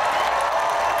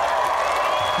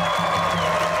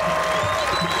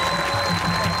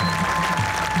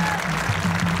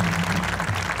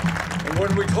 And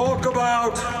when we talk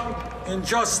about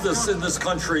injustice in this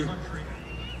country,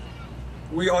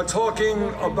 we are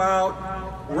talking about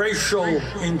racial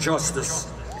injustice.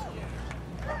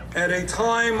 At a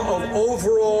time of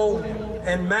overall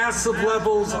and massive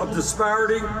levels of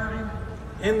disparity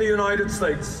in the United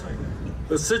States,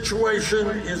 the situation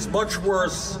is much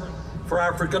worse for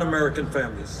African American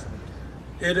families.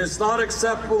 It is not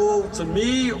acceptable to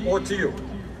me or to you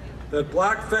that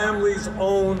black families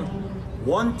own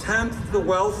 1/10 the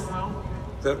wealth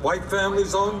that white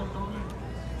families own,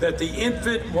 that the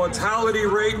infant mortality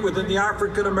rate within the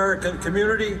African American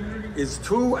community is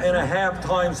 2.5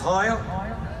 times higher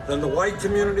than the white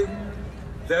community,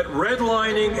 that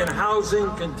redlining in housing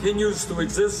continues to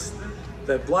exist,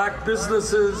 that black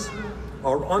businesses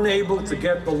are unable to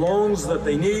get the loans that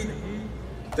they need,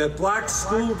 that black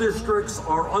school districts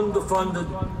are underfunded,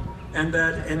 and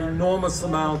that an enormous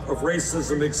amount of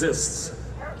racism exists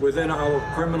within our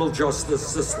criminal justice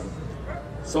system.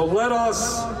 So let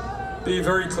us be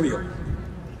very clear.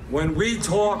 When we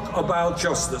talk about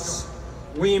justice,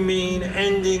 we mean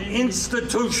ending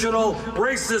institutional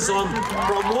racism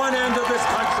from one end of this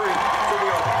country to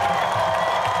the other.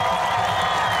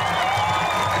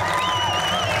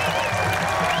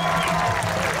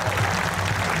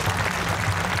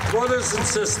 Brothers and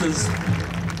sisters,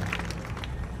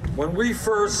 when we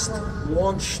first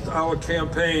launched our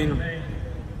campaign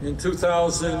in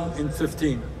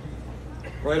 2015,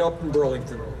 right up in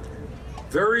Burlington,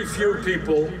 very few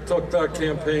people took that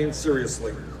campaign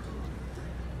seriously.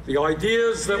 The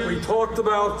ideas that we talked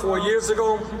about 4 years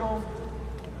ago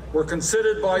were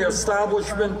considered by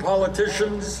establishment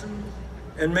politicians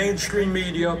and mainstream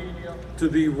media to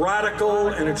be radical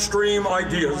and extreme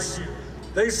ideas.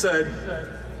 They said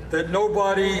that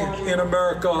nobody in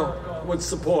America would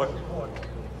support.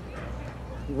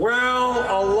 Well,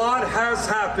 a lot has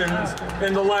happened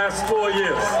in the last 4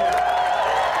 years.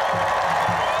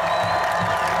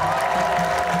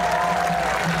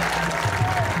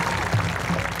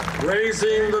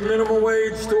 Raising the minimum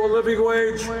wage to a living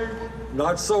wage,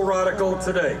 not so radical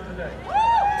today.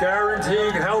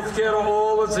 Guaranteeing health care to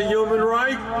all as a human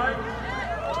right,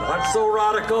 not so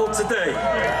radical today.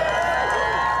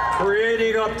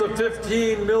 Creating up to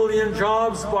 15 million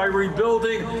jobs by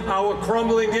rebuilding our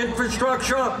crumbling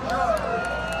infrastructure,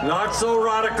 not so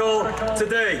radical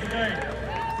today.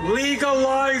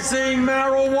 Legalizing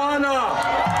marijuana.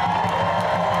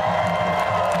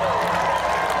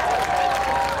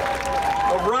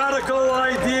 A radical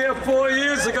idea 4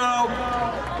 years ago,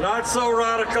 not so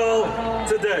radical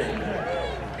today.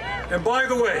 And by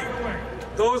the way,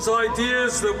 those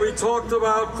ideas that we talked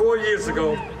about 4 years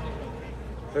ago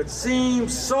that seemed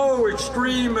so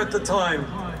extreme at the time,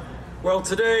 well,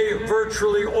 today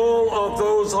virtually all of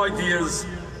those ideas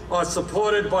are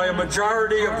supported by a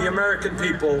majority of the American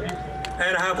people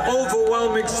and have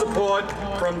overwhelming support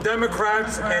from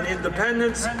Democrats and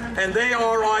independents, and they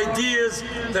are ideas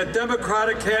that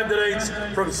Democratic candidates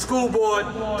from school board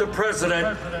to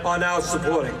president are now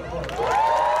supporting.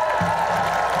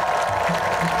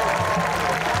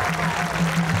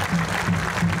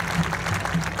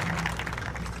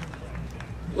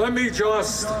 Let me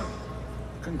just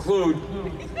conclude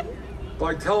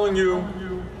by telling you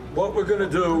what we're going to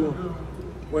do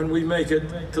when we make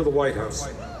it to the White House.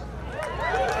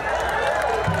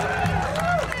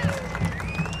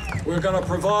 We're going to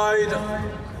provide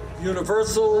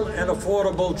universal and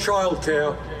affordable child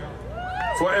care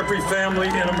for every family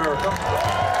in America.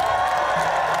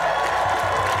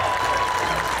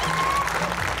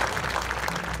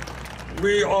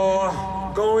 We are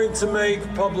going to make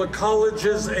public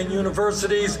colleges and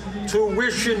universities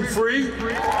tuition-free.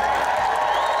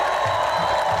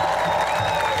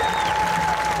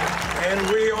 And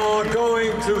we are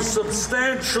going to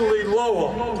substantially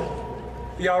lower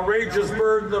the outrageous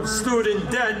burden of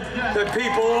student debt that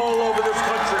people all over this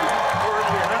country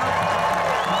currently have.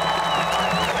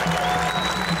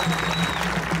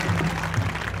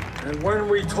 And when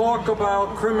we talk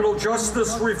about criminal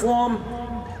justice reform,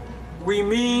 we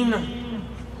mean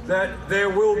that there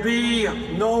will be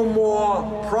no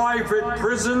more private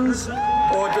prisons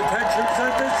or detention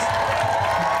centers,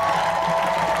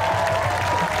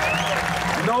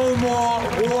 no more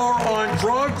war on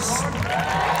drugs,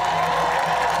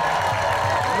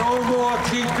 no more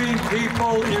keeping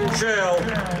people in jail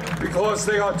because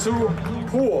they are too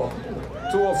poor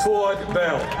to afford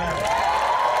bail.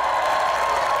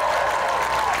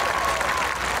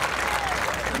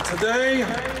 And today,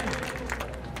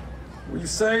 we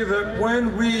say that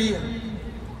when we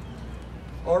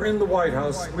are in the White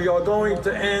House, we are going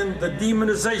to end the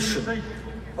demonization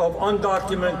of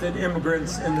undocumented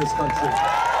immigrants in this country.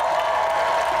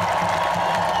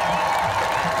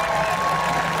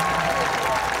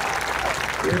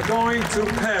 We're going to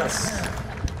pass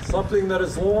something that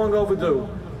is long overdue,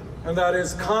 and that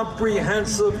is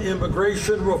comprehensive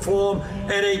immigration reform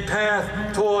and a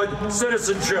path toward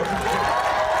citizenship.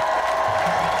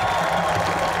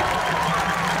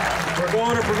 We're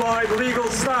going to provide legal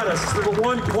status to the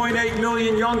 1.8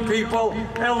 million young people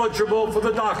eligible for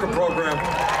the DACA program.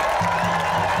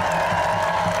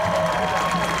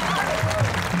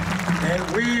 And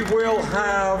we will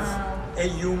have a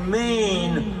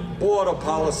humane border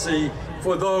policy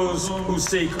for those who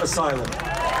seek asylum.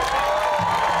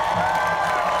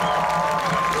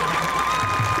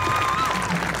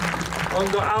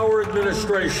 Under our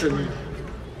administration,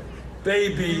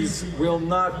 babies will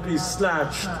not be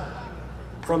snatched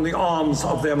from the arms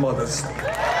of their mothers.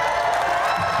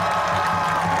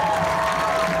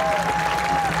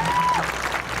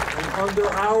 And under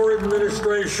our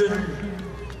administration,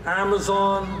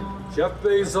 Amazon, Jeff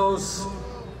Bezos,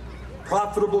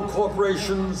 profitable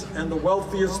corporations, and the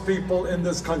wealthiest people in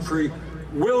this country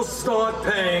will start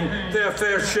paying their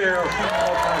fair share of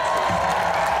taxes.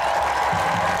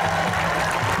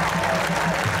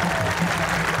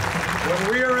 When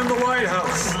we are in the White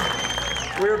House,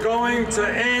 we're going to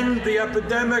end the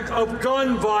epidemic of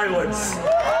gun violence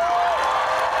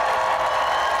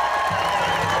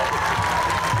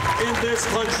in this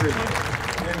country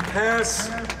and pass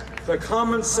the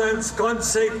common sense gun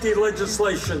safety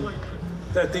legislation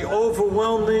that the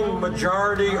overwhelming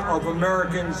majority of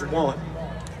Americans want.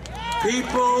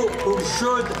 People who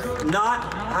should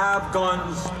not have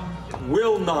guns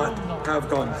will not have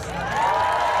guns.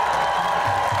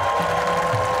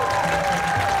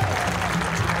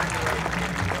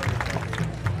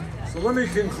 So let me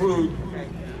conclude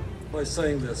by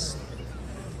saying this.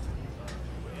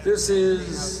 This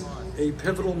is a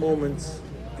pivotal moment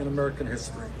in American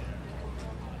history.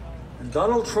 And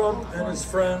Donald Trump and his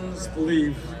friends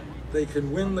believe they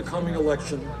can win the coming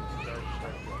election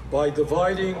by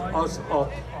dividing us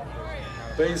up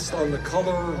based on the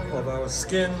color of our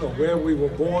skin or where we were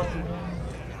born,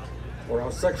 or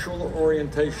our sexual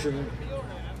orientation,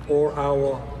 or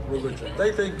our religion.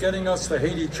 They think getting us to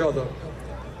hate each other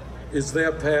is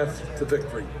their path to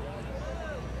victory.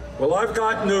 Well, I've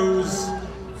got news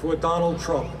for Donald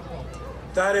Trump.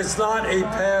 That is not a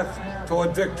path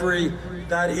toward victory.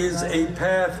 That is a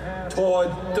path toward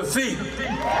defeat.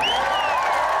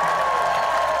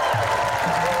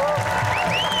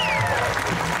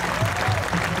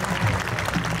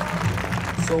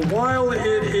 So while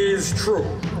it is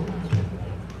true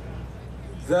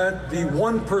that the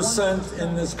 1%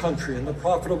 in this country and the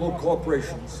profitable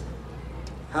corporations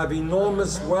have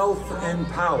enormous wealth and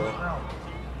power,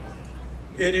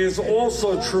 it is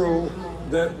also true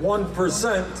that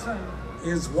 1%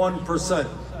 is 1%.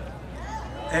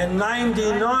 And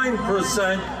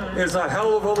 99% is a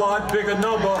hell of a lot bigger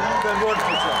number than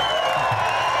 1%.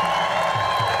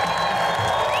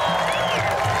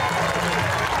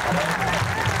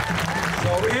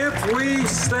 So if we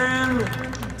stand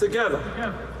together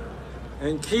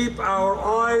and keep our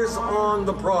eyes on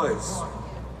the prize,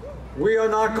 we are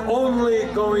not only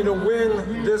going to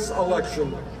win this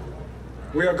election,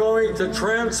 we are going to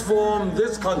transform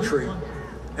this country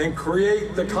and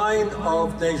create the kind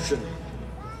of nation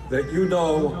that you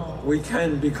know we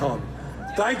can become.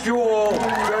 Thank you all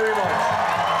very much.